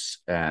wheelhouse,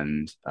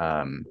 and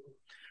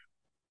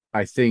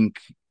I think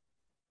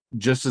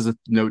just as a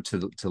note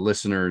to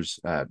listeners,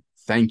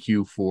 thank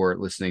you for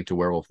listening to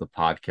Werewolf the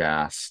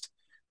Podcast.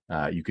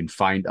 You can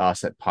find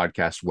us at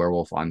Podcast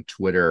Werewolf on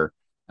Twitter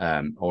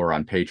or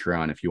on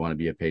Patreon if you want to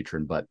be a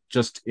patron. But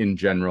just in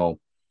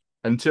general,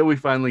 until we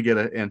finally get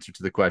an answer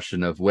to the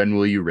question of when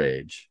will you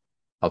rage,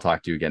 I'll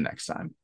talk to you again next time.